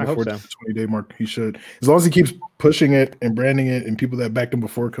 Yeah, I hope so. The 20-day mark, he should. As long as he keeps pushing it and branding it, and people that backed him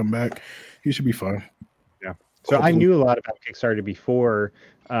before come back, he should be fine. Yeah. So I knew a lot about Kickstarter before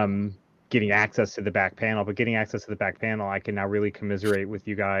getting access to the back panel, but getting access to the back panel, I can now really commiserate with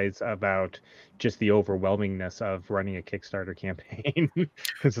you guys about just the overwhelmingness of running a Kickstarter campaign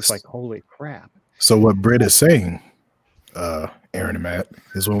because it's like, holy crap. So what Britt is saying, Aaron and Matt,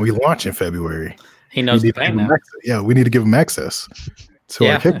 is when we launch in February, he knows the thing now. Yeah, we need to give him access to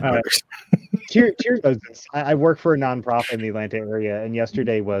our Kickstarters. Cheers! I work for a nonprofit in the Atlanta area, and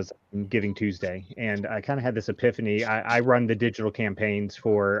yesterday was Giving Tuesday, and I kind of had this epiphany. I run the digital campaigns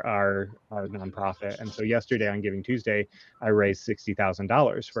for our nonprofit, and so yesterday on Giving Tuesday, I raised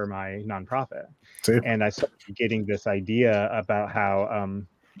 $60,000 for my nonprofit, and I started getting this idea about how,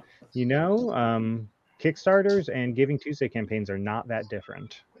 Kickstarters and Giving Tuesday campaigns are not that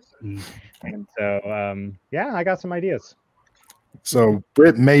different, and so I got some ideas. So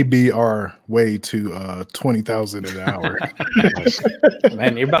Britt may be our way to 20,000 an hour.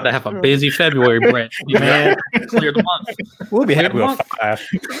 Man, you're about to have a busy February, Brent. Man, clear the month. We'll be happy with 5.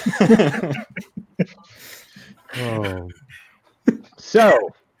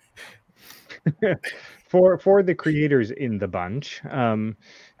 So for the creators in the bunch, and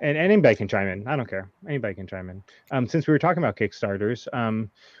anybody can chime in. I don't care. Anybody can chime in. Since we were talking about Kickstarters,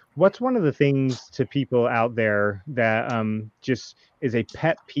 what's one of the things to people out there that just is a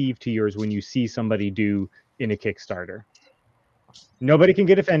pet peeve to yours when you see somebody do in a Kickstarter? Nobody can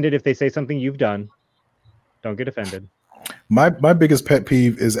get offended if they say something you've done. Don't get offended. My biggest pet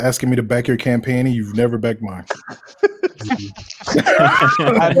peeve is asking me to back your campaign and you've never backed mine.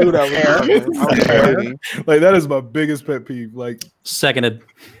 I knew that was coming. Like that is my biggest pet peeve. Like seconded.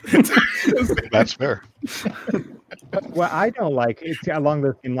 That's fair. What I don't like it's along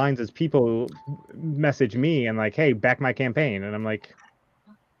the same lines as people message me and like, hey, back my campaign, and I'm like,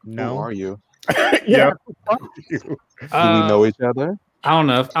 no. Who are you? Yeah. Do we know each other? I don't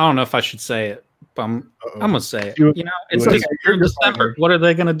know if I should say it, but I'm gonna say it. It's December. What are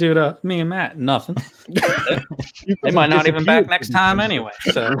they gonna do to me and Matt? Nothing. They might not even back next time anyway.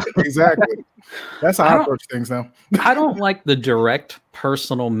 So exactly. That's how I approach things now. I don't like the direct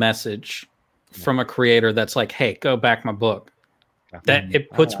personal message from a creator that's like, hey, go back my book. That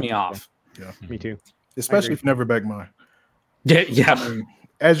it puts me off. Yeah, me too. Especially if you never back mine. Yeah.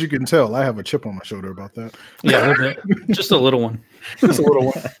 as you can tell, I have a chip on my shoulder about that. Yeah, a little bit. Just a little one. Just a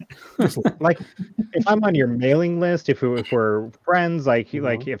little one. Like, if I'm on your mailing list, if we're friends, like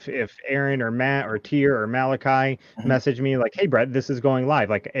if Aaron or Matt or Tier or Malachi message me like, "Hey Brett, this is going live,"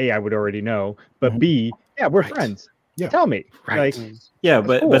 like A, I would already know, but B, yeah, we're friends. Yeah, tell me. Right. Like, yeah,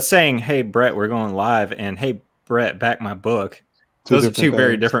 but cool. but saying, "Hey Brett, we're going live," and "Hey Brett, back my book." Those are two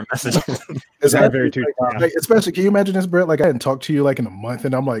very different messages. Is that very true? Like, especially, can you imagine this, Brett? Like, I hadn't talked to you like in a month,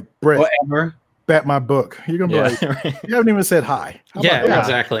 and I'm like, Brett, whatever. Back my book. You're gonna be like, you haven't even said hi.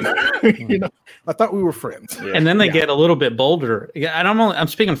 Exactly. You know, I thought we were friends. Yeah. And then they get a little bit bolder. And I'm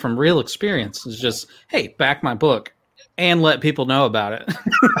speaking from real experience. It's just, hey, back my book, and let people know about it.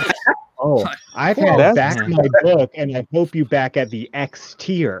 Oh, I've had back my book, and I hope you back at the X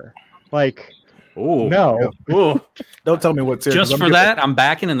tier. Like, no. Ooh. Don't tell me what tier. Just for that, I'm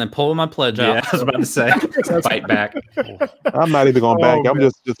backing and then pulling my pledge out. I was about to say, fight back. I'm not even going back. I'm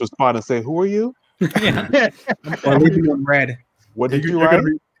just responding and say, "Who are you?" Yeah. Or leave me on red. What did you write?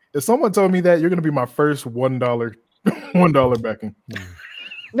 If someone told me that, you're going to be my first $1 backing.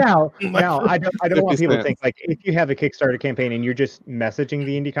 Now, I don't want people to think like if you have a Kickstarter campaign and you're just messaging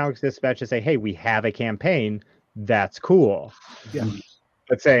the Indie Comics Dispatch to say, "Hey, we have a campaign," that's cool. Yeah.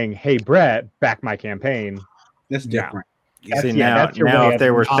 But saying, "Hey, Brett, back my campaign," that's different. See, now if they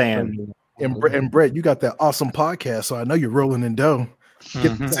were saying, and Brett, you got that awesome podcast, so I know you're rolling in dough.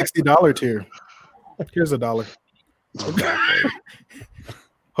 Get the $60 tier. Here's $1. Exactly.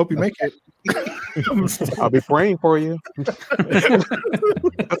 Hope you make it. I'll be praying for you.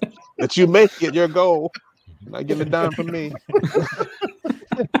 That you make it your goal. Not getting it done for me.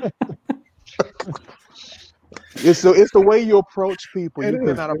 It's the way you approach people. You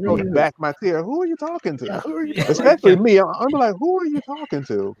cannot approach back my tier. Who are you talking to? Who are you Especially me. I'm like, who are you talking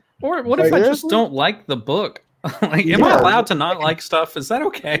to? Or what if I just don't like the book? Like, am I allowed to not like stuff? Is that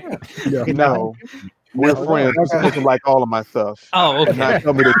okay? Yeah. No. We're friends. You're supposed to like all of my stuff. Oh, okay. And not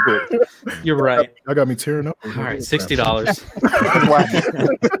tell me the truth. You're right. I got me tearing up. All right, $60.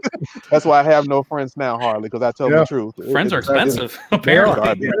 That's why I have no friends now, Harley, because I tell the truth. Friends are expensive,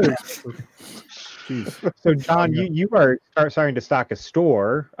 apparently. So, John, you are starting to stock a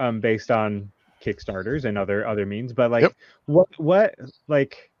store based on Kickstarters and other means, but like, what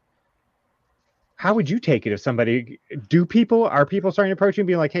like, how would you take it if somebody are people starting to approach you and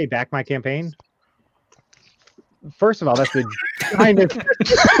being like, "Hey, back my campaign"? First of all, that's the kind of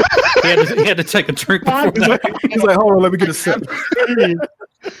he had to take a drink before he's like, hold on, let me get a sip.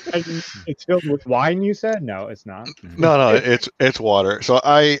 It's filled with wine, you said? No, it's not. No, it's water. So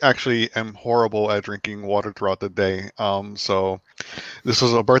I actually am horrible at drinking water throughout the day. So this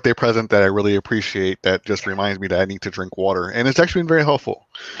was a birthday present that I really appreciate that just reminds me that I need to drink water. And it's actually been very helpful.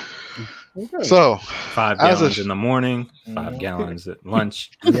 Okay. So 5 gallons in the morning, 5 gallons at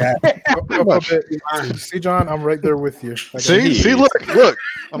lunch. Yeah. See, John, I'm right there with you. See, look,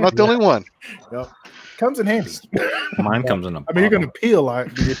 I'm not the only one. Yep. Comes in handy. Mine comes in a I mean, you're going to pee a lot,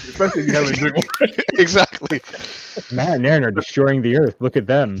 especially if you haven't drank water. Exactly. Matt and Aaron are destroying the earth. Look at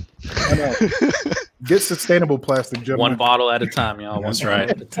them. I know. Get sustainable plastic, gentlemen. One bottle at a time, y'all. That's right.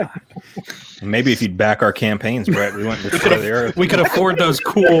 At a time. Maybe if you'd back our campaigans, Brett, we wouldn't destroy the earth. We could afford those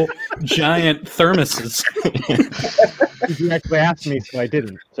cool giant thermoses. You actually asked me, so I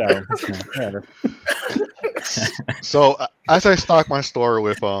didn't. So, whatever. So as I stock my store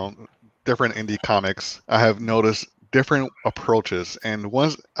with different indie comics, I have noticed different approaches, and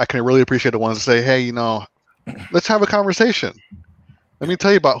ones I can really appreciate the ones that say, "Hey, let's have a conversation. Let me tell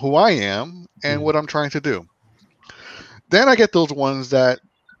you about who I am and what I'm trying to do." Then I get those ones that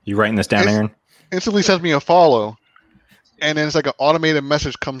you writing this down, Aaron? Instantly sends me a follow, and then it's like an automated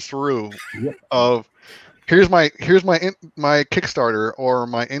message comes through of here's my Kickstarter or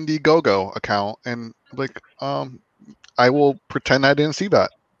my Indiegogo account, and like I will pretend I didn't see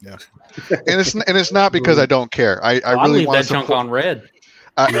that. Yeah, and it's not because I don't care. I really leave want that junk on red.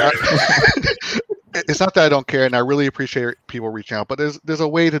 It's not that I don't care, and I really appreciate people reaching out. But there's a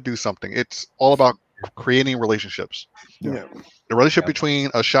way to do something. It's all about creating relationships. Yeah. The relationship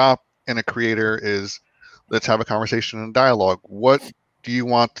between a shop and a creator is, let's have a conversation and dialogue. What do you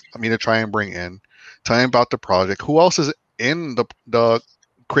want me to try and bring in? Tell me about the project. Who else is in the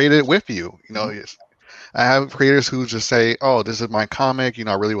created with you? I have creators who just say, "Oh, this is my comic.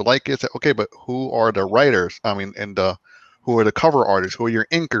 I really would like it." Say, okay, but who are the writers? Who are the cover artists? Who are your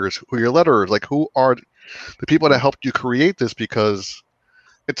inkers? Who are your letterers? Like, who are the people that helped you create this? Because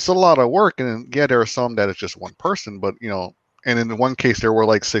it's a lot of work, and yeah, there are some that it's just one person, but and in one case there were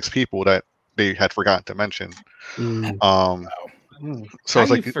like 6 people that they had forgotten to mention. So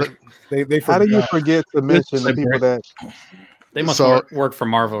it's like they how do you forget to mention the people that They must work for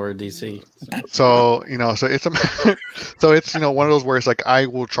Marvel or DC. So so it's so it's one of those where it's like I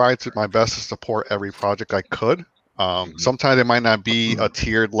will try to my best to support every project I could. Sometimes it might not be a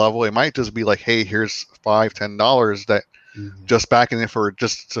tiered level. It might just be like, hey, here's $5-10 that just backing it for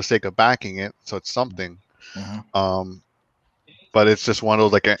just the sake of backing it, so it's something. But it's just one of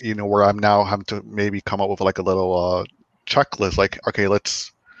those like where I'm now having to maybe come up with like a little checklist, like, okay,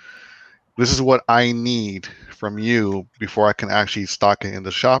 this is what I need from you before I can actually stock it in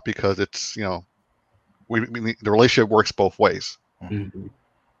the shop, because it's the relationship works both ways.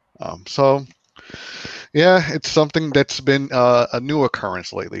 So yeah, it's something that's been a new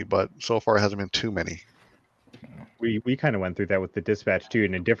occurrence lately, but so far it hasn't been too many. We kind of went through that with the dispatch too,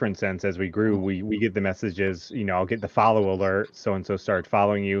 in a different sense. As we grew, we get the messages, I'll get the follow alert, so and so started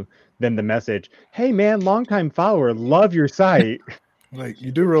following you, then the message, hey man, longtime follower, love your site. Like,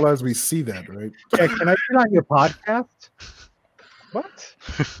 you do realize we see that, right? Yeah, can I get on your podcast? What?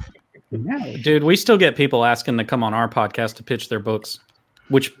 No, dude, we still get people asking to come on our podcast to pitch their books,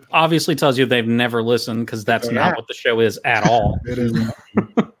 which obviously tells you they've never listened, because that's not what the show is at all. It isn't.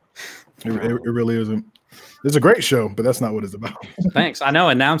 It really isn't. It's a great show, but that's not what it's about. Thanks. I know.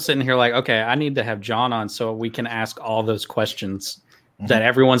 And now I'm sitting here like, okay, I need to have John on so we can ask all those questions that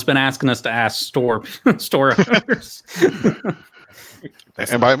everyone's been asking us to ask store owners.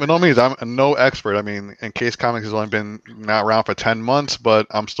 And by no means, I'm no expert. I mean, in Case Comics has only been not around for 10 months, but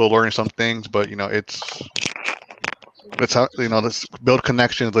I'm still learning some things. But let's let's build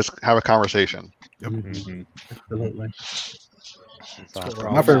connections. Let's have a conversation. Absolutely.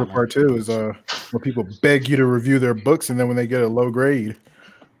 My favorite part too is when people beg you to review their books, and then when they get a low grade,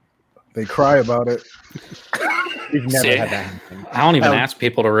 they cry about it. We've never had that. I don't even ask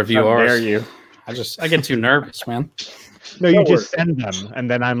people to review ours. Dare you? I get too nervous, man. No, you just send them, and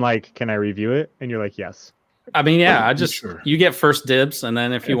then I'm like, "Can I review it?" And you're like, "Yes." I mean, yeah, you get first dibs, and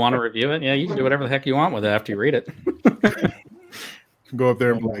then if you want to review it, you can do whatever the heck you want with it after you read it. Go up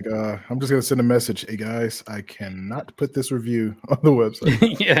there and be like, I'm just gonna send a message. Hey guys, I cannot put this review on the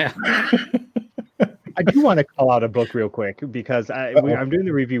website. Yeah. I do want to call out a book real quick, because I'm doing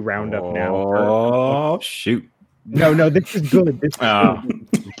the review roundup now. Oh shoot! No, this is good. This is good.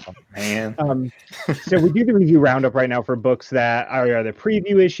 Man. So we do the review roundup right now for books that are the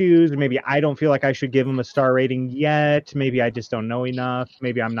preview issues. Maybe I don't feel like I should give them a star rating yet. Maybe I just don't know enough.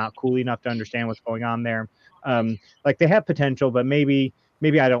 Maybe I'm not cool enough to understand what's going on there. Like, they have potential, but maybe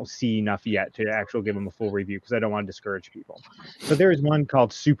I don't see enough yet to actually give them a full review, because I don't want to discourage people. So there is one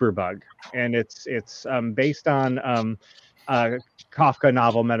called Superbug, and it's based on Kafka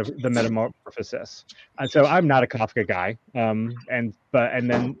novel The Metamorphosis. So I'm not a Kafka guy, and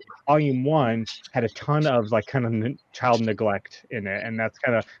then volume 1 had a ton of like kind of child neglect in it, and that's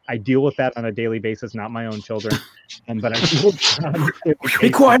kind of, I deal with that on a daily basis, not my own children, but I deal with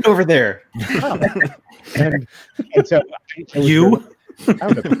be quiet over there. and so you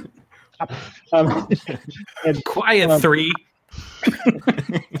and, quiet 3.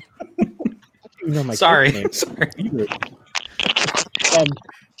 Sorry.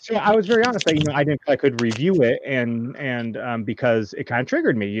 So I was very honest that I didn't feel I could review it, and because it kind of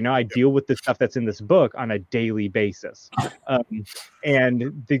triggered me. I deal with the stuff that's in this book on a daily basis,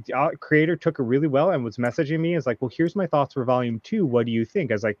 and the creator took it really well and was messaging me as like, well, here's my thoughts for volume 2. What do you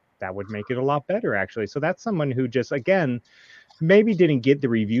think? I was like, that would make it a lot better, actually. So that's someone who just, again, maybe didn't get the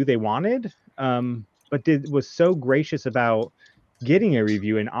review they wanted, but was so gracious about getting a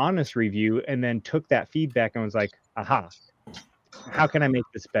review, an honest review, and then took that feedback and was like, aha, how can I make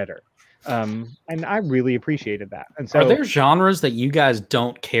this better? And I really appreciated that. And so, are there genres that you guys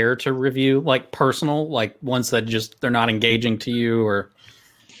don't care to review, like personal, like ones that just they're not engaging to you, or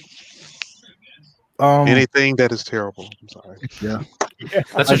anything that is terrible? I'm sorry. Yeah,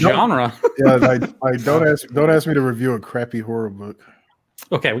 that's a genre. Yeah, like don't ask me to review a crappy horror book.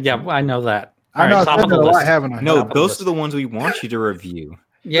 Okay, yeah, I know that. I know top of the list. Haven't I? No, those are the ones we want you to review.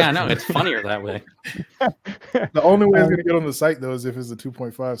 Yeah, no, it's funnier that way. The only way it's going to get on the site, though, is if it's a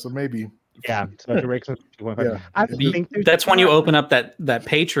 2.5. So maybe. Yeah, so it breaks 2.5. Yeah. That's when you open up that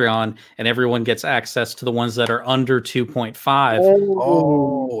Patreon and everyone gets access to the ones that are under 2.5.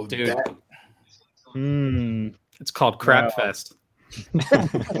 Oh, dude. It's called Crap Fest.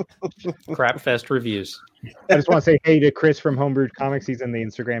 Crap Fest reviews. I just want to say hey to Chris from Homebrewed Comics. He's in the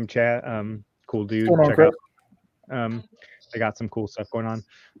Instagram chat. Cool dude. Check out. They got some cool stuff going on.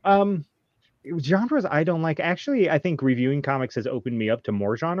 Genres I don't like. Actually, I think reviewing comics has opened me up to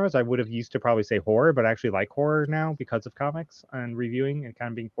more genres. I would have used to probably say horror, but I actually like horror now because of comics and reviewing and kind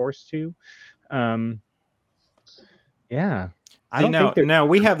of being forced to. Yeah. I don't think now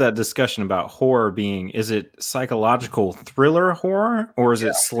we have that discussion about horror being, is it psychological thriller horror or is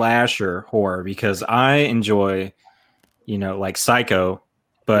it slasher horror? Because I enjoy, like Psycho,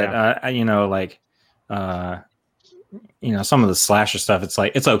 but some of the slasher stuff, it's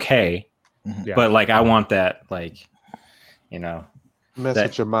like, it's okay. Yeah. But like, I want that, like, Mess that,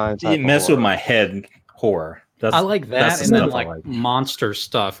 with your mind. mess with my head horror. I like that, and then like monster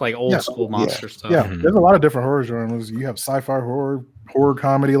stuff, like old school monster stuff. Yeah, there's a lot of different horror genres. You have sci-fi horror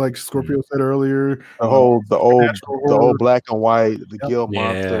comedy, like Scorpio said earlier. The old black and white, the Gill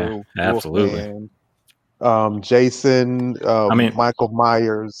monster, absolutely. Wolfman, Jason, Michael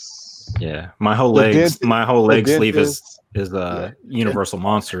Myers. Yeah, my whole leg sleeve is Universal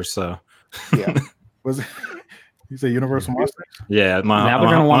Monsters. So yeah, was it? You say Universal Monsters? Yeah, now we're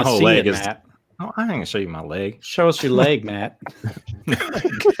gonna want to see it, Matt. Oh, I ain't gonna show you my leg. Show us your leg, Matt. Put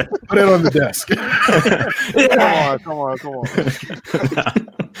it on the desk. Come on.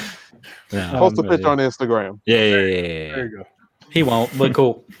 Yeah. Post a picture on Instagram. Yeah. There you go. He won't, but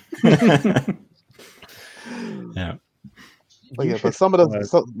cool. Yeah. But some of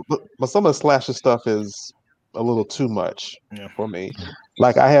the slasher stuff is a little too much for me.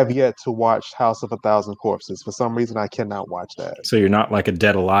 Like, I have yet to watch House of a Thousand Corpses. For some reason, I cannot watch that. So you're not like a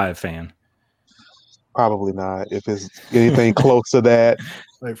Dead Alive fan? Probably not. If it's anything close to that.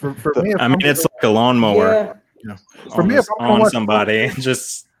 Like for me, it's like a lawnmower. Yeah. For me, if I'm on somebody,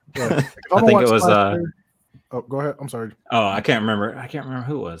 just I think it was. Oh, go ahead. I'm sorry. Oh, I can't remember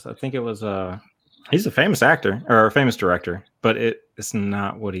who it was. I think it was. He's a famous actor or a famous director, but it's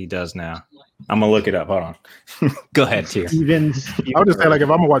not what he does now. I'm gonna look it up. Hold on. Go ahead, Tier. I would just say, like, if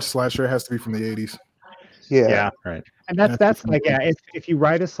I'm gonna watch slasher, it has to be from the 80s. Yeah. Right. And that's like, if you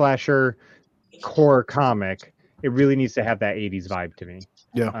write a slasher horror comic, it really needs to have that 80s vibe to me.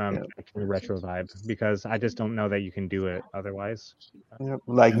 Retro vibe, because I just don't know that you can do it otherwise.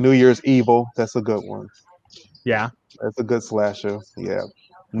 Like New Year's Evil, that's a good one. Yeah, that's a good slasher. Yeah,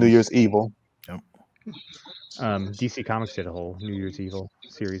 New Year's Evil. DC Comics did a whole New Year's Evil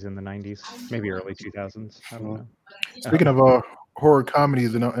series in the 90s, maybe early 2000s. I don't know. Speaking of horror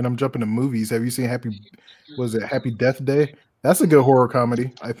comedies, and I'm jumping to movies. Have you seen Happy Death Day? That's a good horror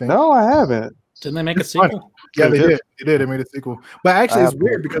comedy, I think. No, I haven't. Didn't they make a sequel? Yeah, they did. They made a sequel. But actually, it's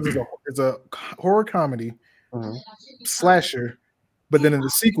weird because it's a horror comedy slasher, but then in the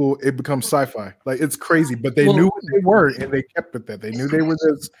sequel, it becomes sci-fi. Like, it's crazy. But they knew what they were, and they kept with that. They knew they were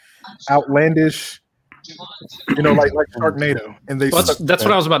this outlandish, like Sharknado. And that's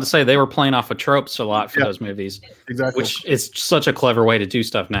what I was about to say. They were playing off of tropes a lot for those movies. Exactly. Which is such a clever way to do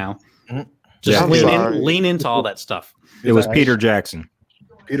stuff now. Mm-hmm. Just lean into all that stuff. It was Peter Jackson.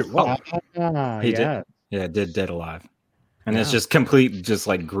 Peter, he did Dead Alive, and it's just complete, just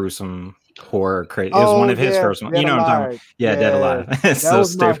like gruesome horror. Crazy. It was one of his first ones. You know what I'm talking about? Yeah, Dead Alive. It's that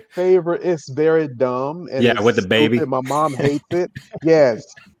was my favorite. It's very dumb. And with the baby. Stupid. My mom hates it. Yes,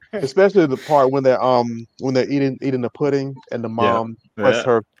 especially the part when they're eating the pudding and the mom puts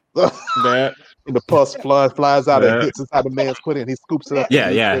her. And the pus flies out and hits inside the man's pudding. And he scoops it up. Yeah.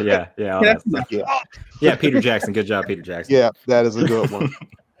 All that stuff. Yeah, Peter Jackson. Good job, Peter Jackson. Yeah, that is a good one.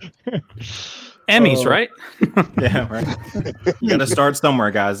 Emmys, right? Yeah, right. You got to start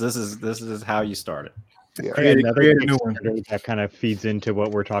somewhere, guys. This is how you start it. Yeah. Another new one that kind of feeds into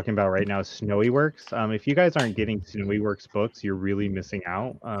what we're talking about right now is Snowy Works. If you guys aren't getting Snowy Works books, you're really missing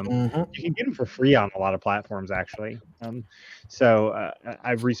out. You can get them for free on a lot of platforms, actually. So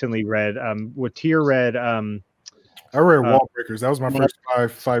I've recently read what Tier read. I read Wallbreakers. That was my first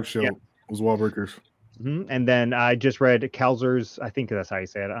five show. Was Wallbreakers. And then I just read Kalzer's. I think that's how you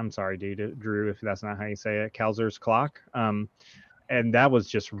say it. I'm sorry, Drew, if that's not how you say it. Kalzer's Clock. And that was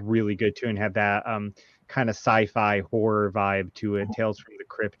just really good too, and had that kind of sci-fi horror vibe to it. Tales from the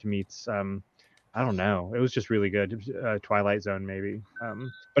Crypt meets I don't know. It was just really good. Twilight Zone maybe.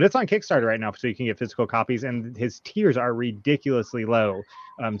 But it's on Kickstarter right now, so you can get physical copies, and his tiers are ridiculously low.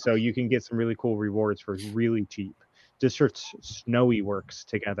 So you can get some really cool rewards for really cheap. Just search Snowy Works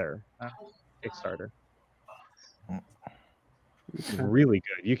together. Kickstarter. It's really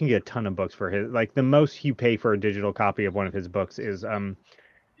good. You can get a ton of books for his. Like, the most you pay for a digital copy of one of his books is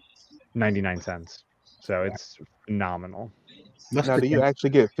 99 cents. So it's phenomenal. Now, do you actually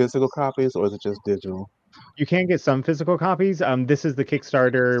get physical copies, or is it just digital? You can get some physical copies. This is the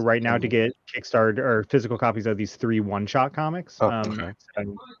Kickstarter right now to get Kickstarter or physical copies of these 3 one-shot comics.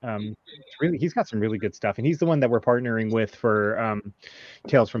 Really, he's got some really good stuff, and he's the one that we're partnering with for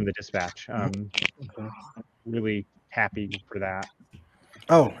Tales from the Dispatch. Really happy for that.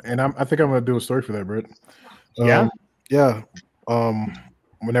 Oh, and I think I'm gonna do a story for that, Britt.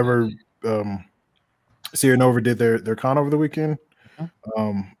 Whenever Sierra Nova did their con over the weekend.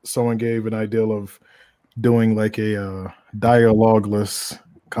 Someone gave an idea of doing like a dialogueless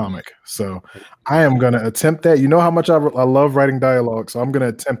comic. So I am going to attempt that. You know how much I love writing dialogue, so I'm going to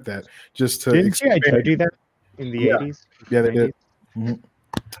attempt that just to Didn't CI do that in the 80s? Yeah, they did. Mm-hmm.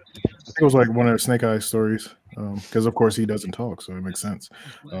 It was like one of their Snake Eyes stories because, of course, he doesn't talk, so it makes sense.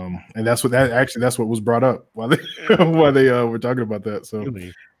 And that's what was brought up while they were talking about that. So I'm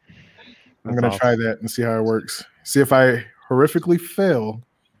going to try that and see how it works. See if I horrifically fail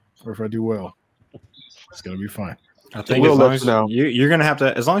or if I do well. It's going to be fine. I think as long as you're going to have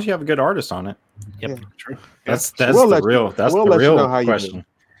to, as long as you have a good artist on it. Yep. Yeah, true. That's the real question.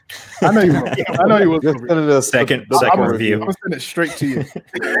 I know you will. I know you will. Second review. I'm gonna send it straight to you.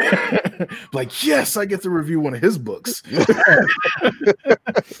 Like, yes, I get to review one of his books.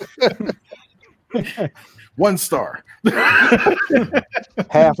 1 star.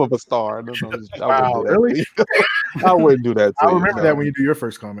 Half of a star. Wow, really? I wouldn't do that. I remember that when you do your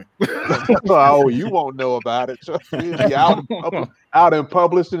first comic. Oh, you won't know about it. Trust me. It'll be out and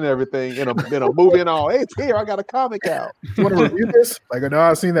published and everything in a movie and all. Hey, it's here. I got a comic out. You want to review this? Like, no,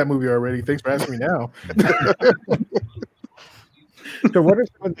 I've seen that movie already. Thanks for asking me now. So what are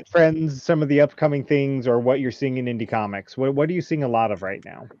some of the trends, some of the upcoming things, or what you're seeing in indie comics? What are you seeing a lot of right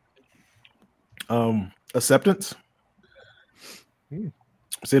now? Acceptance. I'm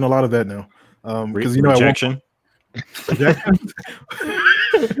seeing a lot of that now. Because rejection. Rejection.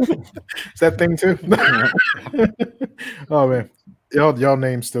 Is that thing too? Oh man, y'all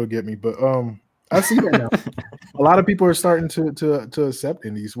names still get me, but I see that now. A lot of people are starting to accept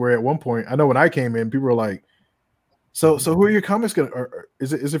indies. Where at one point, I know when I came in, people were like, "So who are your comics gonna?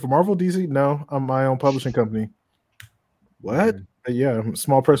 Is it for Marvel, DC? No, I'm my own publishing company. What? Yeah, I'm a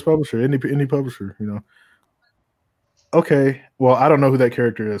small press publisher, indie publisher. You know. Okay, well, I don't know who that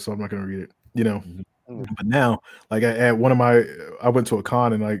character is, so I'm not gonna read it. You know. But now, like I went to a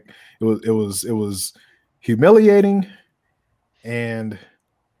con and like it was humiliating, and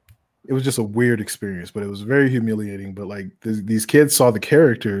it was just a weird experience. But it was very humiliating. But like these kids saw the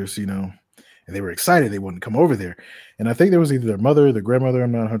characters, you know, and they were excited. They wanted to come over there, and I think there was either their mother or their grandmother.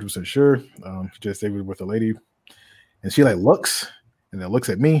 I'm not 100% sure. Just they were with a lady, and she like looks, and then looks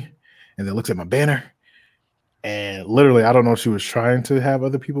at me, and then looks at my banner. And literally, I don't know if she was trying to have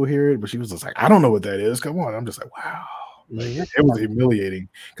other people hear it, but she was just like, I don't know what that is. Come on. I'm just like, wow. Like, it was humiliating.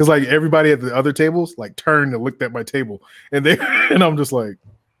 Because like everybody at the other tables like turned and looked at my table. And I'm just like,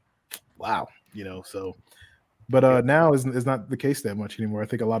 wow, you know, so but now is not the case that much anymore. I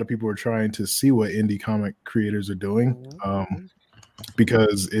think a lot of people are trying to see what indie comic creators are doing.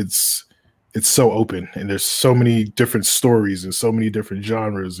 Because it's so open and there's so many different stories and so many different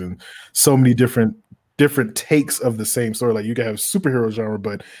genres and so many different takes of the same story. Like you can have superhero genre,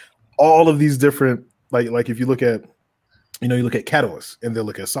 but all of these different like if you look at, you know, you look at Catalyst and then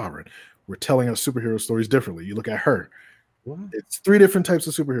look at Sovereign. We're telling our superhero stories differently. You look at her. It's 3 different types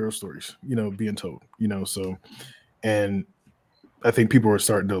of superhero stories, you know, being told, you know, so and I think people are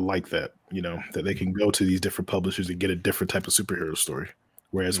starting to like that, you know, that they can go to these different publishers and get a different type of superhero story.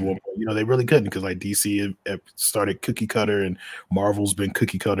 Whereas, you know, they really couldn't because like DC started cookie cutter and Marvel's been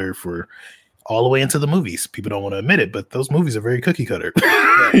cookie cutter for all the way into the movies. People don't want to admit it, but those movies are very cookie cutter.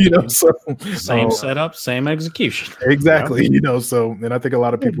 You know, so same setup, same execution. Exactly. You know, so and I think a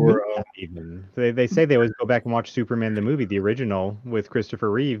lot of people are even they say they always go back and watch Superman the movie, the original with Christopher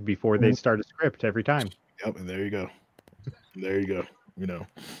Reeve before they start a script every time. Yep, and there you go. You know.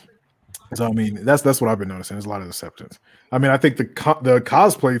 So I mean, that's what I've been noticing. There's a lot of acceptance. I mean, I think the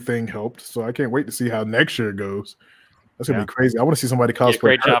cosplay thing helped, so I can't wait to see how next year goes. That's gonna be crazy. I want to see somebody cosplay.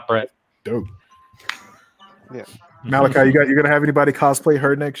 Great job, Brett. Dope. Yeah, Malachi, you're gonna have anybody cosplay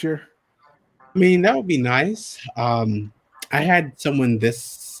her next year? I mean, that would be nice. I had someone this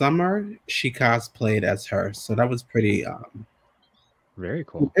summer. She cosplayed as her, so that was pretty. Very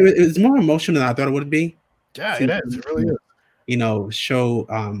cool. It was more emotional than I thought it would be. Yeah, it is. It really is. You know, show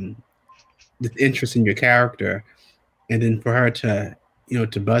the interest in your character, and then for her to, you know,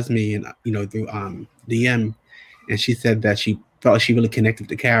 to buzz me and through DM, and she said that she felt like she really connected with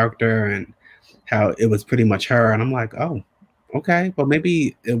the character and how it was pretty much her. And I'm like, oh, okay, well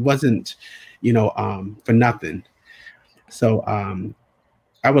maybe it wasn't, for nothing. So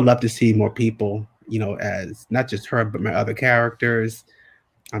I would love to see more people, as not just her, but my other characters,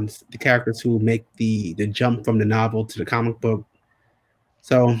 the characters who make the jump from the novel to the comic book.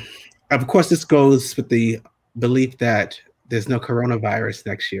 So, of course, this goes with the belief that there's no coronavirus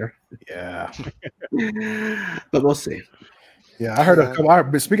next year. Yeah. But we'll see. Yeah, I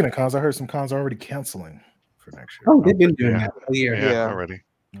heard speaking of cons, I heard some cons are already canceling for next year. Oh, they've been doing that all year. Yeah, already.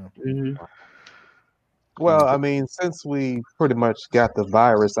 Mm-hmm. Well, I mean, since we pretty much got the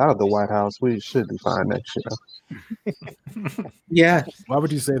virus out of the White House, we should be fine next year. Yeah. Why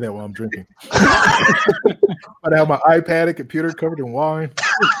would you say that while I'm drinking? I'd have my iPad and computer covered in wine.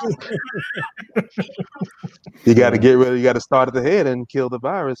 You got to get rid of. You got to start at the head and kill the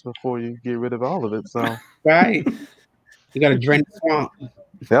virus before you get rid of all of it. So, right. You got to drain the swamp.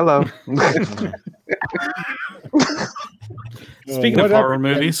 Hello. Speaking of horror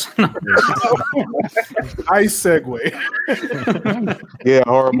movies, Nice segue. Yeah,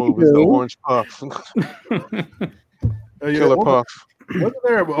 horror movies. The Orange Puff. Killer Puff. Wasn't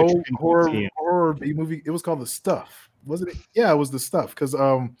there an old horror B movie? It was called The Stuff. Wasn't it? Yeah, it was The Stuff. Because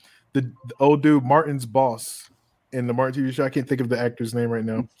the old dude, Martin's boss in the Martin TV show. I can't think of the actor's name right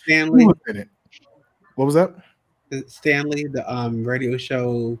now. Stanley. Who was in it? What was that? Stanley, the radio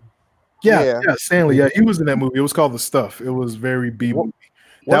show. Yeah, Stanley. Yeah, he was in that movie. It was called The Stuff. It was very B movie.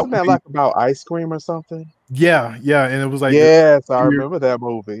 Wasn't that like about ice cream or something? Yeah, and it was like yes, I remember that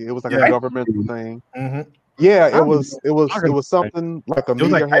movie. It was like a governmental thing. Mm-hmm. Yeah, it was something like a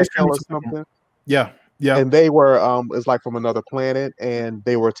meteor had or something. Yeah. And they were it's like from another planet, and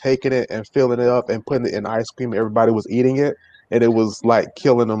they were taking it and filling it up and putting it in ice cream. Everybody was eating it, and it was like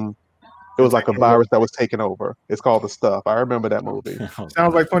killing them. It was like a virus that was taking over. It's called The Stuff. I remember that movie. Sounds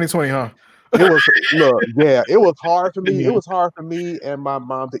like 2020, huh? It was it was hard for me. It was hard for me and my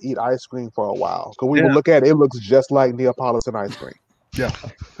mom to eat ice cream for a while. Because we would look at it, it looks just like Neapolitan ice cream. Yeah.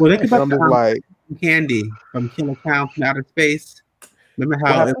 Well, think about like Candy from Killer Clowns from Outer Space. Remember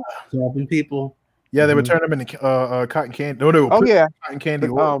how it was absorbing people? Yeah, they would turn them into cotton candy. No, cotton candy.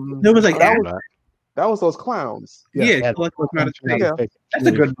 It was like that was those clowns. Yeah, that's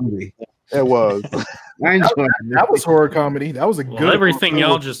a good movie. It was. I enjoyed it. That was horror comedy. That was a good. Everything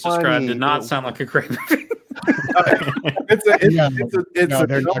y'all just described did not sound like a great movie. It's a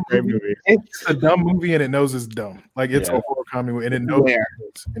great movie. It's a dumb movie, and it knows it's dumb. Like it's a horror comedy, and it knows.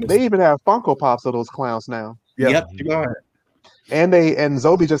 They even have Funko Pops of those clowns now. Yep, you got it. And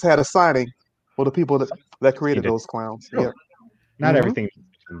Zobi just had a signing for the people that created those clowns. Sure. Yep. Not everything.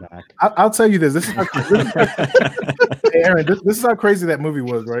 Back. I'll tell you this. This is how, hey, Aaron. This is how crazy that movie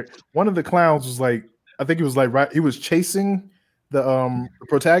was, right? One of the clowns was like, I think he was like, right. He was chasing the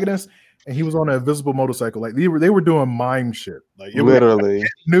protagonist, and he was on an invisible motorcycle. Like they were doing mime shit. Like it literally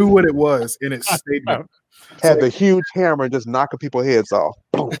knew what it was, and it stayed up. Had the huge hammer just knocking people's heads off.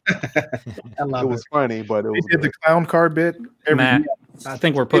 It was funny, but it was did the clown car bit. Matt, I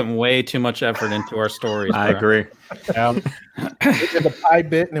think we're putting way too much effort into our stories. I agree. They did the pie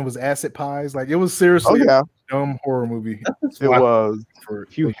bit, and it was acid pies. Like it was seriously a dumb horror movie. It was.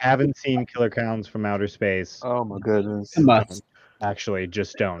 If you haven't seen Killer Clowns from Outer Space, oh my goodness, actually,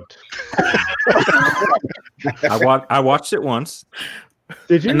 just don't. I watched it once.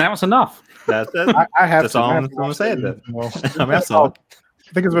 Did you? And that was enough. That's it. I have that's to. all I'm going to say. That I mean, that's all.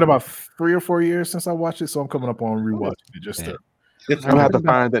 I think it's been about 3 or 4 years since I watched it, so I'm coming up on rewatching it. Just to. I'm gonna have to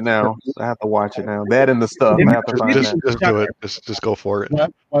find it now. I have to watch it now. That and the stuff. I have to find just do it. Just go for it.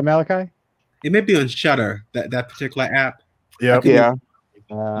 What Malachi? It may be on Shudder. That particular app. Yeah.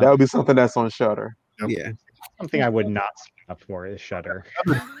 That would be something that's on Shudder. Yep. Yeah. Something I would not sign up for is Shudder.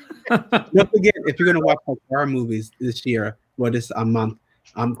 Don't forget, if you're gonna watch horror movies this year, this month,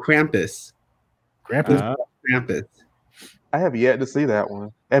 Krampus. Krampus. I have yet to see that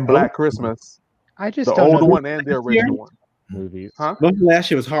one. And Black Christmas. I just the old one and the original one. Movies. Huh?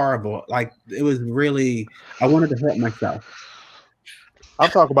 Last year was horrible. Like it was really. I wanted to hurt myself. I'm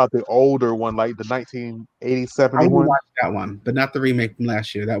talking about the older one, like the 1987 I one. watched that one, but not the remake from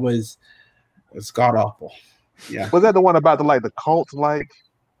last year. That was god awful. Yeah. Was that the one about the cult, like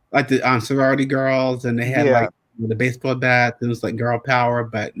the sorority girls, and they had like the baseball bat? It was like girl power,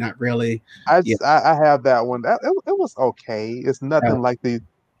 but not really. I have that one. It was okay. It's nothing like the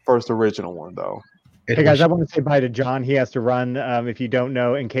first original one, though. Hey guys, I want to say bye to John. He has to run. If you don't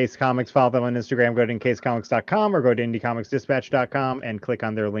know, In Case Comics, follow them on Instagram. Go to incasecomics.com or go to indiecomicsdispatch.com and click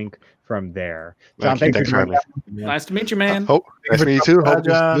on their link from there. John, thanks for having me. Nice to meet you, man. Nice to meet you too. Hope to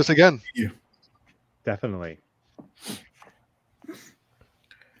do this again. Definitely.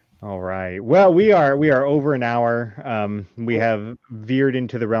 All right. Well, we are over an hour. We have veered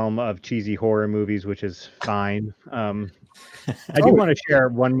into the realm of cheesy horror movies, which is fine. I do want to share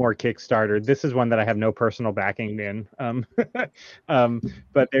one more Kickstarter. This is one that I have no personal backing in,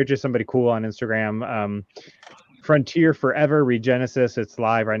 but they're just somebody cool on Instagram. Frontier Forever Regenesis. It's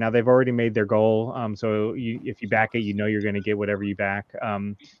live right now. They've already made their goal. So if you back it, you're going to get whatever you back.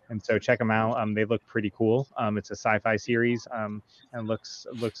 And so check them out. They look pretty cool. It's a sci-fi series and looks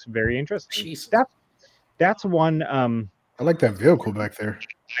very interesting. That's one. I like that vehicle back there.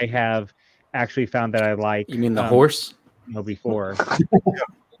 I have actually found that I like. You mean the horse? No, before.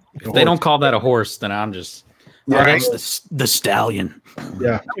 If they don't call that a horse, then I'm just that's the stallion.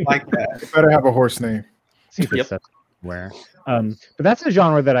 Yeah, I like that. You better have a horse name. Where, but that's a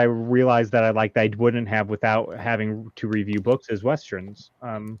genre that I realized that I like that I wouldn't have without having to review books is westerns.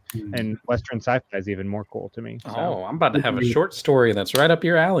 And Western sci-fi is even more cool to me. So. Oh, I'm about to have a short story that's right up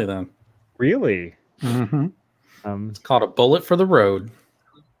your alley then. Really? Mm-hmm. It's called A Bullet for the Road.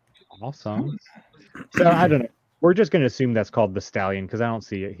 Awesome. So I don't know. We're just going to assume that's called The Stallion because I don't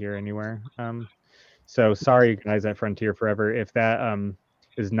see it here anywhere. So sorry, guys, at Frontier Forever. If that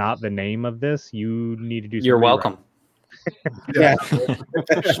is not the name of this, you need to do. You're welcome. Yeah.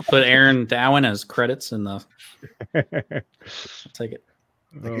 Just put Aaron Dowen as credits in the. Take it.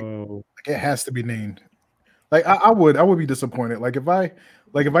 Oh, it has to be named. Like I would be disappointed. Like if I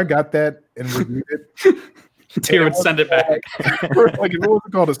got that and reviewed it, Tier would send it back. Like if it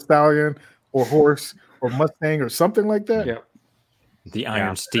wasn't called a stallion or horse or Mustang or something like that. Yeah. The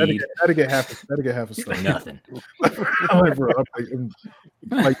Iron Steed. That'd get half a star. Nothing. Like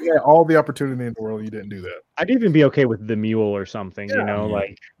you had all the opportunity in the world, you didn't do that. I'd even be okay with the mule or something, you know,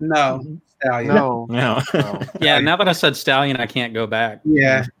 like no stallion. No. Yeah, now that I said stallion, I can't go back.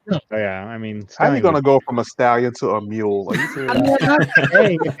 Yeah. Yeah, I mean, how are you gonna go from a stallion to a mule? Are you serious?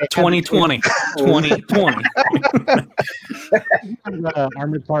 2020. 2020.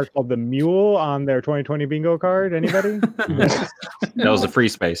 Armored Part called the Mule on their 2020 bingo card. Anybody? That was a free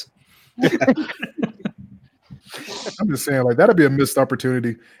space. I'm just saying, like that'd be a missed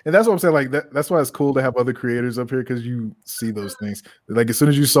opportunity, and that's what I'm saying. Like that's why it's cool to have other creators up here because you see those things. Like as soon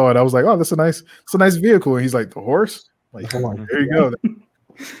as you saw it, I was like, "Oh, it's a nice vehicle." And he's like, "The horse." Like, come on, there you go.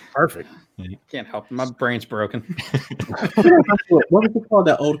 Perfect. Can't help it. My brain's broken. What was it called?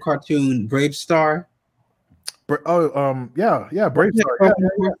 That old cartoon, Brave Star. Brave Star.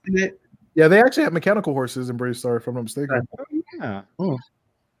 Yeah, they actually have mechanical horses in Brave Star, if I'm not mistaken. Yeah.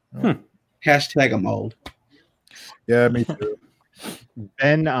 Hashtag I'm old. Yeah, me too.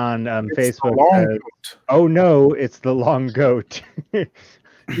 Ben on Facebook says, "Oh no, it's the long goat."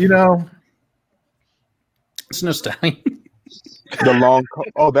 You know, it's no stallion. The long coat.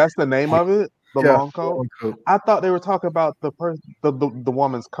 Oh, that's the name of it. The long coat. Long coat. I thought they were talking about the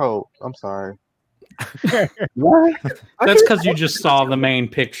woman's coat. I'm sorry. What? That's because you just saw the main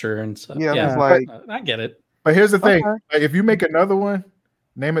picture and stuff. Yeah, like I get it. But here's the thing: like, if you make another one,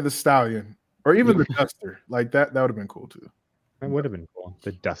 name it the Stallion or even the Duster. Like that would have been cool too. That would have been cool.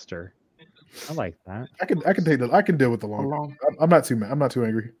 The Duster. I like that. I can take that. I can deal with the long. I'm not too mad. I'm not too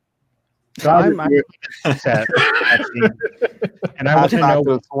angry. I'm upset. And I want to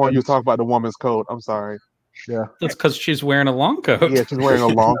know. You talk about the woman's coat. I'm sorry. Yeah, that's because she's wearing a long coat. Yeah, she's wearing a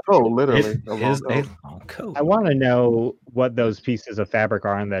long coat, literally. A long coat. I want to know what those pieces of fabric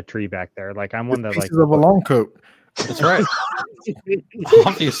are on that tree back there. Like I'm one that pieces like of a long coat. That's right.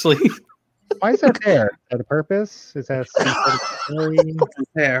 Obviously. Why is that there? Is that a purpose? Is that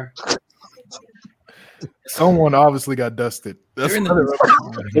hair? Someone obviously got dusted. They're in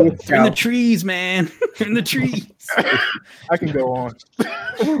the trees, man. They're in the trees. I can go on.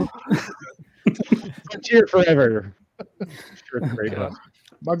 Cheer forever.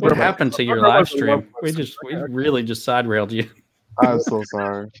 What happened to your live stream? We really just side railed you. I'm so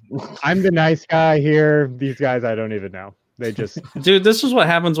sorry. I'm the nice guy here. These guys, I don't even know. They just dude. This is what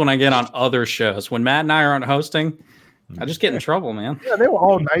happens when I get on other shows. When Matt and I aren't hosting, I just get in trouble, man. Yeah, they were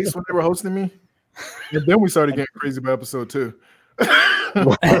all nice when they were hosting me, and then we started getting crazy about episode 2.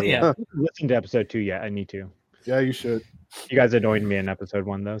 Yeah, listen to episode 2 yet. I need to. Yeah, you should. You guys annoyed me in episode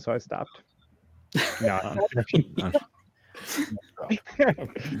 1 though, so I stopped. No.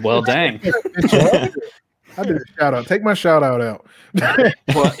 Well, dang. I did a shout out. Take my shout out.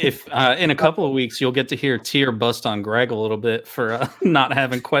 Well, if in a couple of weeks you'll get to hear Tier bust on Greg a little bit for not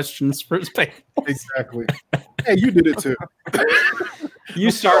having questions for his panels. Exactly. Hey, you did it too.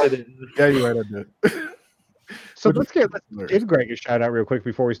 You started it. Yeah, you're right. I did. So let's give Greg a shout out real quick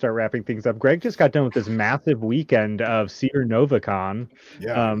before we start wrapping things up. Greg just got done with this massive weekend of Cedar NovaCon.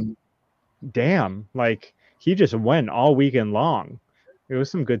 Yeah. Damn, like he just went all weekend long. It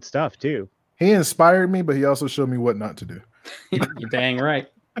was some good stuff too. He inspired me, but he also showed me what not to do. You're dang right.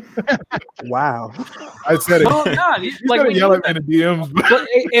 Wow. I said it. Oh, God. Like yell at me in the DMs. But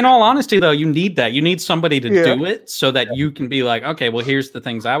in all honesty, though, you need that. You need somebody to do it so that you can be like, okay, well, here's the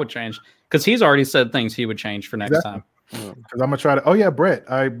things I would change. Because he's already said things he would change for next time. Because I'm going to try to. Oh, yeah, Brett.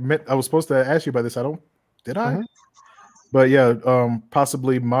 I was supposed to ask you about this. Did I? Mm-hmm. But yeah,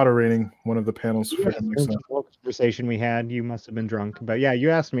 possibly moderating one of the panels for him next time. Conversation we had, you must have been drunk, but yeah,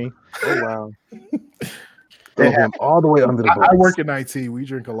 you asked me. Oh wow! Throw him all the way under the bus. I work in IT. We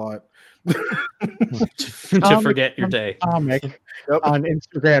drink a lot. to forget your day. Comic on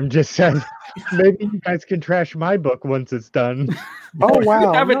Instagram just said, maybe you guys can trash my book once it's done. Oh wow!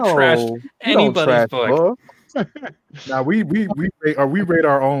 You haven't trashed anybody's book. Now we rate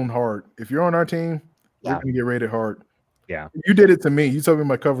our own hard. If you're on our team, we're gonna get rated hard. Yeah, you did it to me. You told me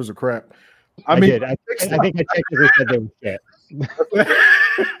my covers are crap. I did. I think I technically said they were shit.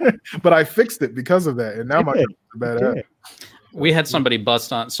 But I fixed it because of that, and now my covers are bad. We had somebody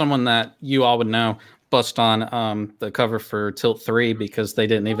bust on someone that you all would know bust on the cover for Tilt 3 because they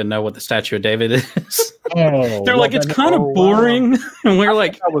didn't even know what the Statue of David is. They're like, it's kind of boring. Wow. And we're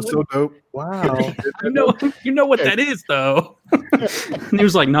like, that was so dope. Wow. you know what that is though. And he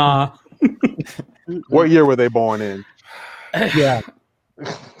was like, nah. What year were they born in? Yeah.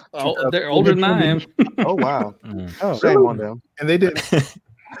 Oh, they're older than I am. Oh wow. Oh, shame on them. And they didn't.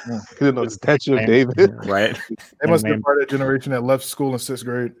 Didn't know the Statue of David. Right. They must have been part of that generation that left school in 6th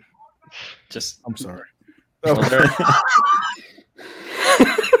grade. I'm sorry.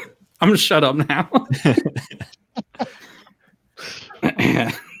 I'm gonna shut up now.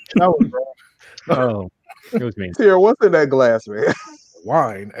 That was wrong. Oh, it was me. Tier, what's in that glass, man?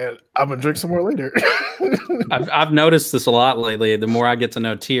 Wine, and I'm gonna drink some more later. I've noticed this a lot lately. The more I get to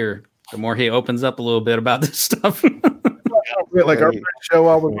know Tier, the more he opens up a little bit about this stuff. Like our show,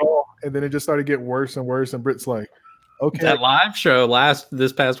 I was all, and then it just started getting worse and worse. And Britt's like, "Okay." That live show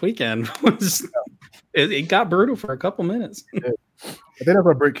this past weekend was it got brutal for a couple minutes. Yeah. I think that's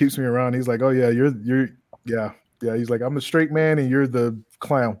why Britt keeps me around. He's like, "Oh yeah, yeah." He's like, "I'm the straight man, and you're the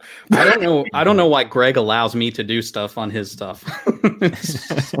clown." I don't know why Greg allows me to do stuff on his stuff.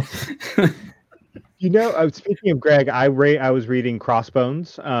 Speaking of Greg, I was reading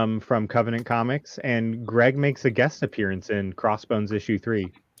Crossbones from Covenant Comics, and Greg makes a guest appearance in Crossbones issue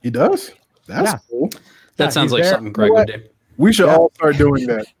 3. He does? That's cool. That sounds like something Greg would do. We should all start doing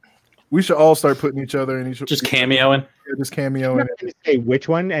that. We should all start putting each other in just cameoing. Yeah, just cameoing. Say which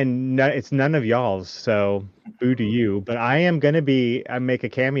one, and it's none of y'all's, so boo to you. But I am gonna make a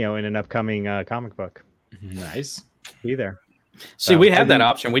cameo in an upcoming comic book. Nice, be there. See, we have that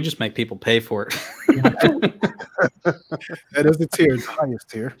option. We just make people pay for it. That is the tier, the highest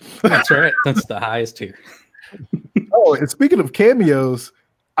tier. That's right. That's the highest tier. Oh, and speaking of cameos,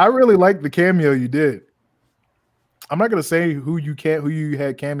 I really like the cameo you did. I'm not gonna say who you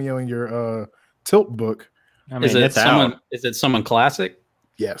had cameo in your Tilt book. I mean, is it someone classic?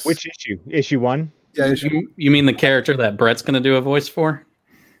 Yes. Which issue? Issue 1? Yeah. You mean the character that Brett's gonna do a voice for?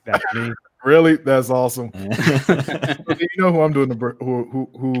 That's me. Really? That's awesome. You know who I'm doing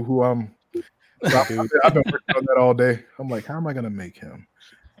who I'm. I've been working on that all day. I'm like, how am I gonna make him?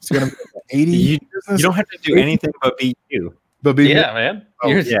 It's gonna be 80. You don't have to do anything but be you. But be yeah, man.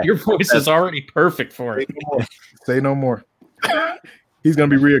 Your voice is already perfect for it. Say no more. He's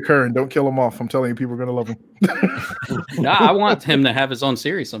gonna be reoccurring. Don't kill him off. I'm telling you, people are gonna love him. Nah, I want him to have his own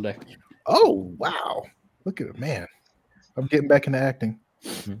series someday. Oh wow! Look at it, man. I'm getting back into acting.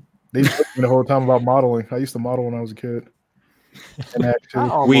 They told me the whole time about modeling. I used to model when I was a kid. And act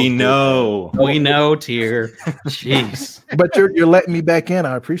too. We know, Tier. Jeez. But you're letting me back in.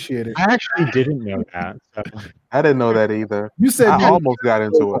 I appreciate it. I actually didn't know that. So. I didn't know that either. You said I almost got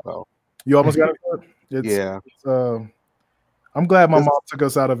into it though. You almost got into it? I'm glad my mom took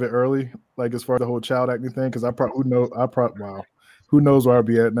us out of it early, like as far as the whole child acting thing, because who knows where I'll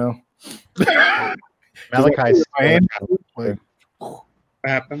be at now. Malachi's like, what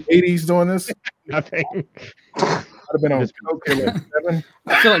happened? 80s doing this? Nothing. I'd have been on okay, like 7.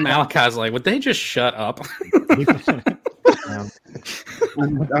 I feel like Malachi's like, would they just shut up?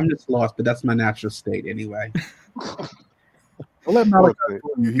 I'm just lost, but that's my natural state anyway. I'll let Malachi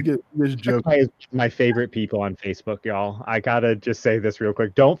you. He gets jokes. Malachi is my favorite people on Facebook, y'all. I gotta just say this real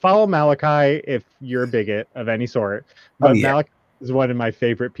quick. Don't follow Malachi if you're a bigot of any sort. But Malachi is one of my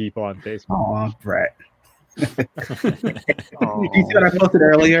favorite people on Facebook. Oh, Brett. You see what I posted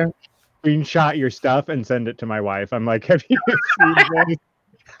earlier? Screenshot your stuff and send it to my wife. I'm like, have you seen this?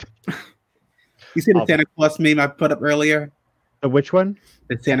 You see the Santa Claus meme I put up earlier? The which one?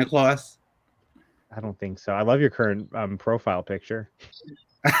 The Santa Claus. I don't think so. I love your current profile picture.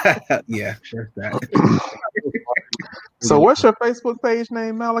 Yeah, there's that. So what's your Facebook page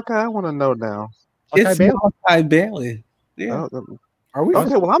name, Malachi? I want to know now. It's Malachi Bailey. Yeah. Are we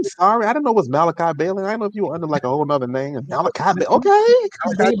okay? Well, I'm sorry. I didn't know it was Malachi Bailey. I didn't know if you were under like a whole other name. Malachi Bailey. Okay.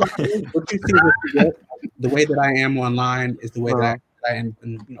 What you see the way that I am online is the way that I am,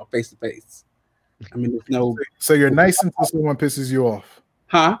 face to face. I mean, there's no. So you're nice until someone pisses you off.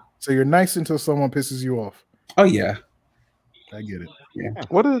 Huh? So you're nice until someone pisses you off. Oh yeah. I get it. Yeah.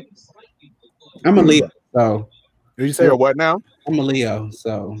 What is? I'm a Leo. So. Did you say you're what now? I'm a Leo.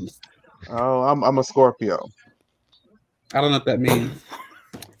 So. Oh, I'm a Scorpio. I don't know what that means.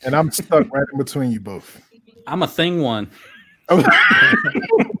 And I'm stuck right in between you both. I'm a thing one.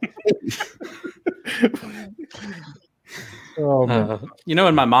 Oh, man. You know,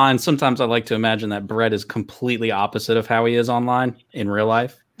 in my mind, sometimes I like to imagine that Brett is completely opposite of how he is online in real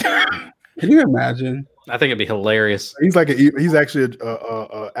life. Can you imagine? I think it'd be hilarious. He's actually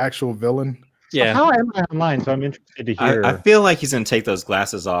a actual villain. Yeah. How am I online? So I'm interested to hear. I feel like he's gonna take those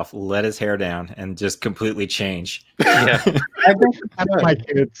glasses off, let his hair down, and just completely change. Yeah. I think my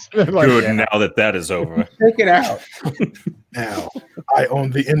kids. Good. Now that is over. take it out. Now I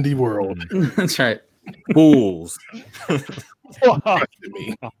own the indie world. That's right. Fools. If it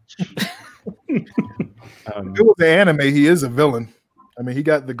was the anime, he is a villain. I mean, he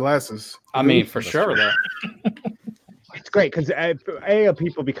got the glasses. I mean, for sure, though. It's great because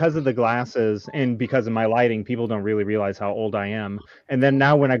people, because of the glasses and because of my lighting, people don't really realize how old I am. And then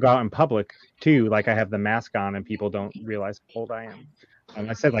now when I go out in public too, like I have the mask on and people don't realize how old I am.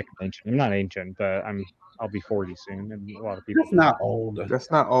 I said like ancient. I'm not ancient, but I'll be 40 soon, and a lot of people. That's not old.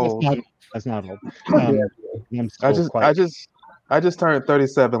 That's not old. That's not old. I just turned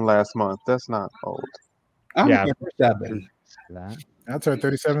 37 last month. That's not old. I'm Yeah. 37. I turned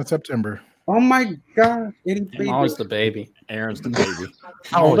 37 in September. Oh my God. I'm always the baby. Aaron's the baby.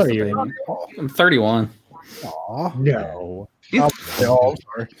 How old Always are the you? baby. I'm 31. Aw. No. Oh, I'm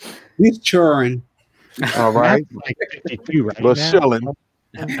sorry. He's churring. All right. That's like 52 right Little now. shilling.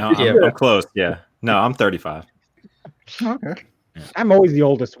 I'm close. Yeah. No, I'm 35. Okay. I'm always the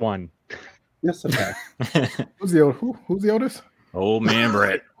oldest one. Yes, okay. Who's the oldest? Old man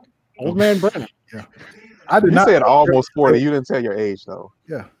Brett. Old man Brett. I did You not said almost 40. You didn't tell your age though.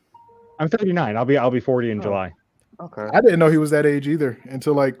 Yeah. I'm 39. I'll be 40 in July. Okay. I didn't know he was that age either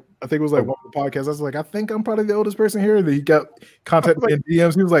until like I think it was like one of the podcasts. I was like, I think I'm probably the oldest person here. And then he got contacted me in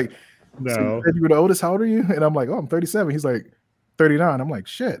DMs. He was like, No. so you said you were the oldest. How old are you? And I'm like, oh, I'm 37. He's like, 39. I'm like,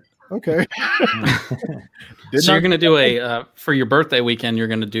 shit. Okay. So you're going to do for your birthday weekend, you're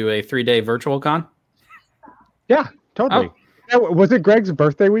going to do a 3-day virtual con? Yeah, totally. Was it Greg's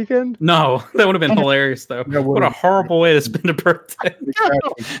birthday weekend? No, that would have been hilarious, though. Yeah, What a horrible way to spend a birthday.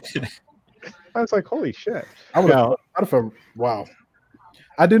 I was like, holy shit. I would have felt, wow.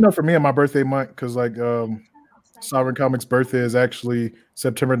 I did know for me and my birthday month, because like Sovereign Comics' birthday is actually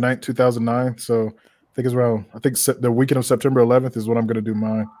September 9th, 2009. So I think it's around, the weekend of September 11th is when I'm going to do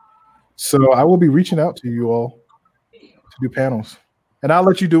mine. So I will be reaching out to you all to do panels. And I'll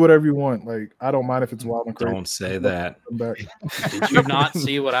let you do whatever you want. Like, I don't mind if it's wild and crazy. Don't say that. Did you not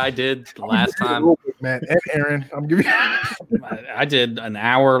see what I did last time? Man, and Aaron, I'm giving you. I did an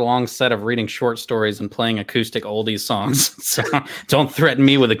hour-long set of reading short stories and playing acoustic oldies songs. So don't threaten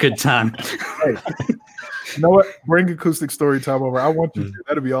me with a good time. Hey, you know what? Bring acoustic story time over. I want you to.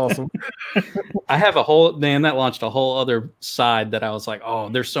 That'd be awesome. I have that launched a whole other side that I was like, oh,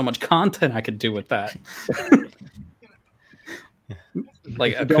 there's so much content I could do with that.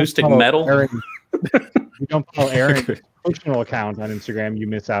 Like acoustic metal. You don't follow Aaron's personal account on Instagram, you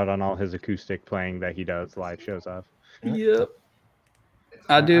miss out on all his acoustic playing that he does live shows of. Yep.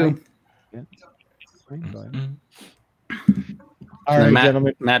 I do. All right, Matt,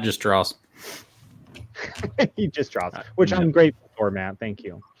 gentlemen. Matt just draws. He just draws, which I'm grateful for, Matt. Thank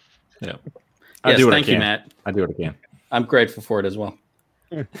you. Yeah. Thank you, Matt. I do what I can. I'm grateful for it as well.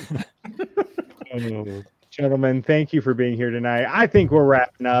 Gentlemen, thank you for being here tonight. I think we're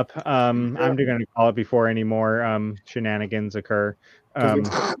wrapping up. I'm going to call it before any more shenanigans occur.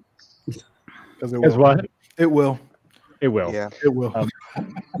 Because what? It will. It will. Yeah, it will.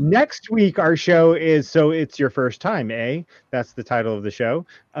 Next week, our show is So It's Your First Time, eh? That's the title of the show.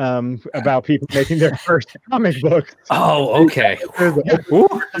 About people making their first comic book. Oh, okay.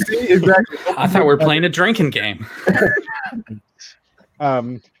 Exactly. I thought we were playing a drinking game.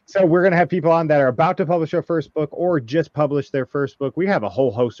 So we're going to have people on that are about to publish their first book or just published their first book. We have a whole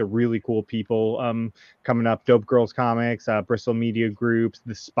host of really cool people coming up. Dope Girls Comics, Bristol Media Groups,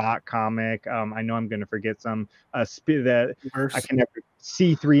 The Spot Comic. I know I'm going to forget some. I can never.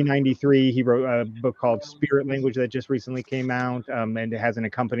 C393. He wrote a book called Spirit Language that just recently came out, and it has an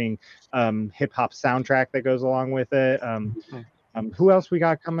accompanying hip hop soundtrack that goes along with it. Who else we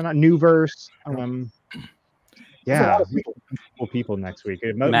got coming on? New Verse. Yeah, cool people next week.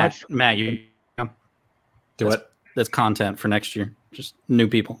 Matt, you do what? That's content for next year. Just new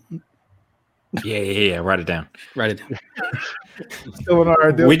people. Yeah. Write it down. Still in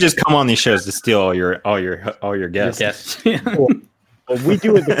our we just come on these shows to steal all your guests. Cool. Well, we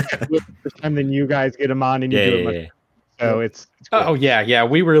do it the first time, then you guys get them on, and you do it. Yeah. So it's cool. Oh yeah.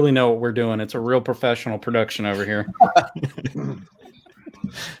 We really know what we're doing. It's a real professional production over here.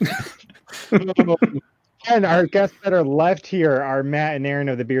 And our guests that are left here are Matt and Aaron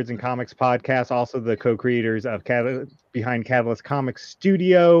of the Beards and Comics podcast, also the co-creators of behind Catalyst Comics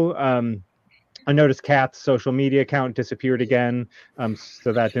Studio. I noticed Kat's social media account disappeared again,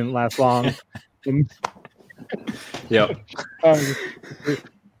 so that didn't last long. Yep.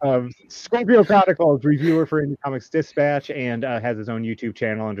 Scorpio Chronicles, reviewer for Indie Comics Dispatch, and has his own YouTube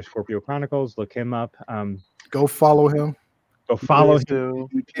channel under Scorpio Chronicles. Look him up. Go follow him. Go follow him. Too.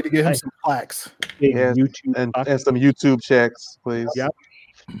 You need to get him some plaques. Yes, YouTube and some YouTube checks, please. Yep.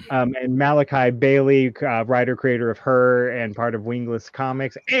 And Malachi Bailey, writer, creator of Her and part of Wingless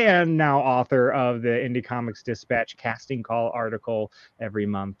Comics, and now author of the Indie Comics Dispatch casting call article every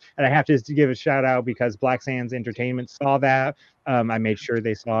month. And I have to give a shout out because Black Sands Entertainment saw that. I made sure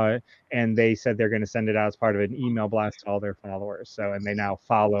they saw it, and they said they're going to send it out as part of an email blast to all their followers. So, and they now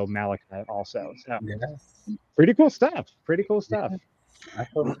follow Malachi also. So, pretty cool stuff. Pretty cool stuff. I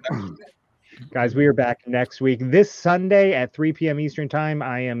hope so. Guys, we are back next week. This Sunday at 3 p.m. Eastern Time,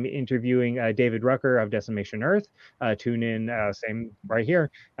 I am interviewing David Rucker of Decimation Earth. Tune in, same right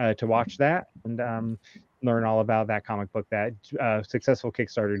here, to watch that and learn all about that comic book that successful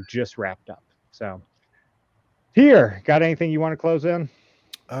Kickstarter just wrapped up. So, here, got anything you want to close in?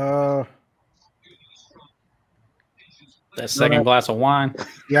 That second glass of wine.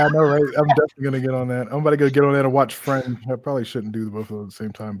 Yeah, I know, right? I'm definitely going to get on that. I'm about to go get on that and watch Friend. I probably shouldn't do both of them at the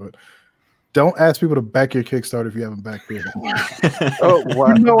same time, but don't ask people to back your Kickstarter if you haven't backed it. Oh,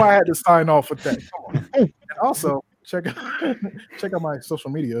 wow. You know I had to sign off with that. Come on. And also, check out my social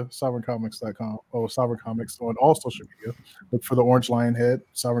media, sovereigncomics.com. Oh, Sovereign Comics on all social media. Look for the orange lion head,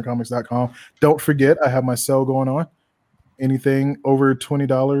 sovereigncomics.com. Don't forget, I have my sale going on. Anything over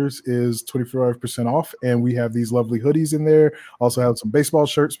 $20 is 25% off, and we have these lovely hoodies in there. Also have some baseball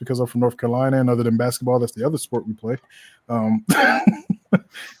shirts because I'm from North Carolina, and other than basketball, that's the other sport we play.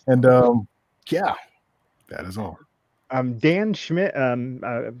 Yeah, that is all. Dan Schmidt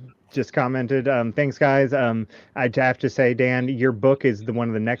just commented, thanks guys. I'd have to say, Dan, your book is one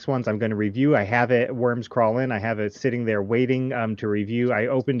of the next ones I'm going to review. I have it, Worms Crawl In. I have it sitting there waiting to review. I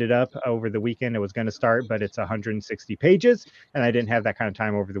opened it up over the weekend. It was going to start, but it's 160 pages, and I didn't have that kind of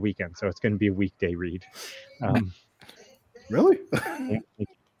time over the weekend, so it's going to be a weekday read. Really?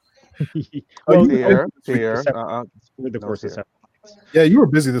 Well, Pierre. Over the course of 7 months. Yeah, you were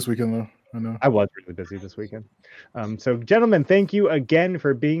busy this weekend, though. I know. I was really busy this weekend. So, gentlemen, thank you again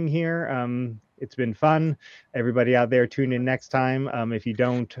for being here. It's been fun. Everybody out there, tune in next time. If you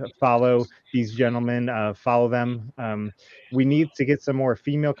don't follow these gentlemen, follow them. We need to get some more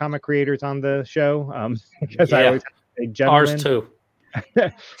female comic creators on the show because I always have to say gentlemen. Ours too.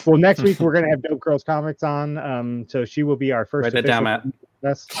 Well, next week we're going to have Dope Girls Comics on. So she will be our first. Write that down, Matt.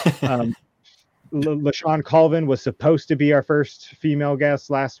 LaShawn Colvin was supposed to be our first female guest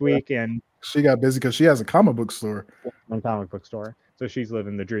last week, and she got busy because she has a comic book store. So she's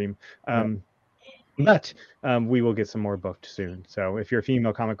living the dream. But we will get some more booked soon. So if you're a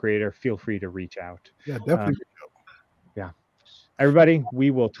female comic creator, feel free to reach out. Yeah, definitely. Everybody,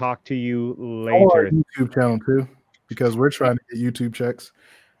 we will talk to you later. Follow our YouTube channel too, because we're trying to get YouTube checks.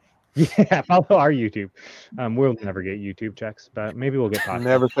 Yeah, follow our YouTube. We'll never get YouTube checks, but maybe we'll get podcasts.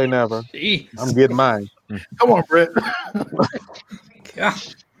 Never say never. Jeez. I'm getting mine. Come on, Brett.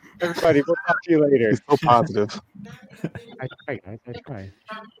 Gosh. Everybody, we'll talk to you later. He's so positive. I try, guys. I try.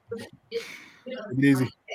 Take it easy.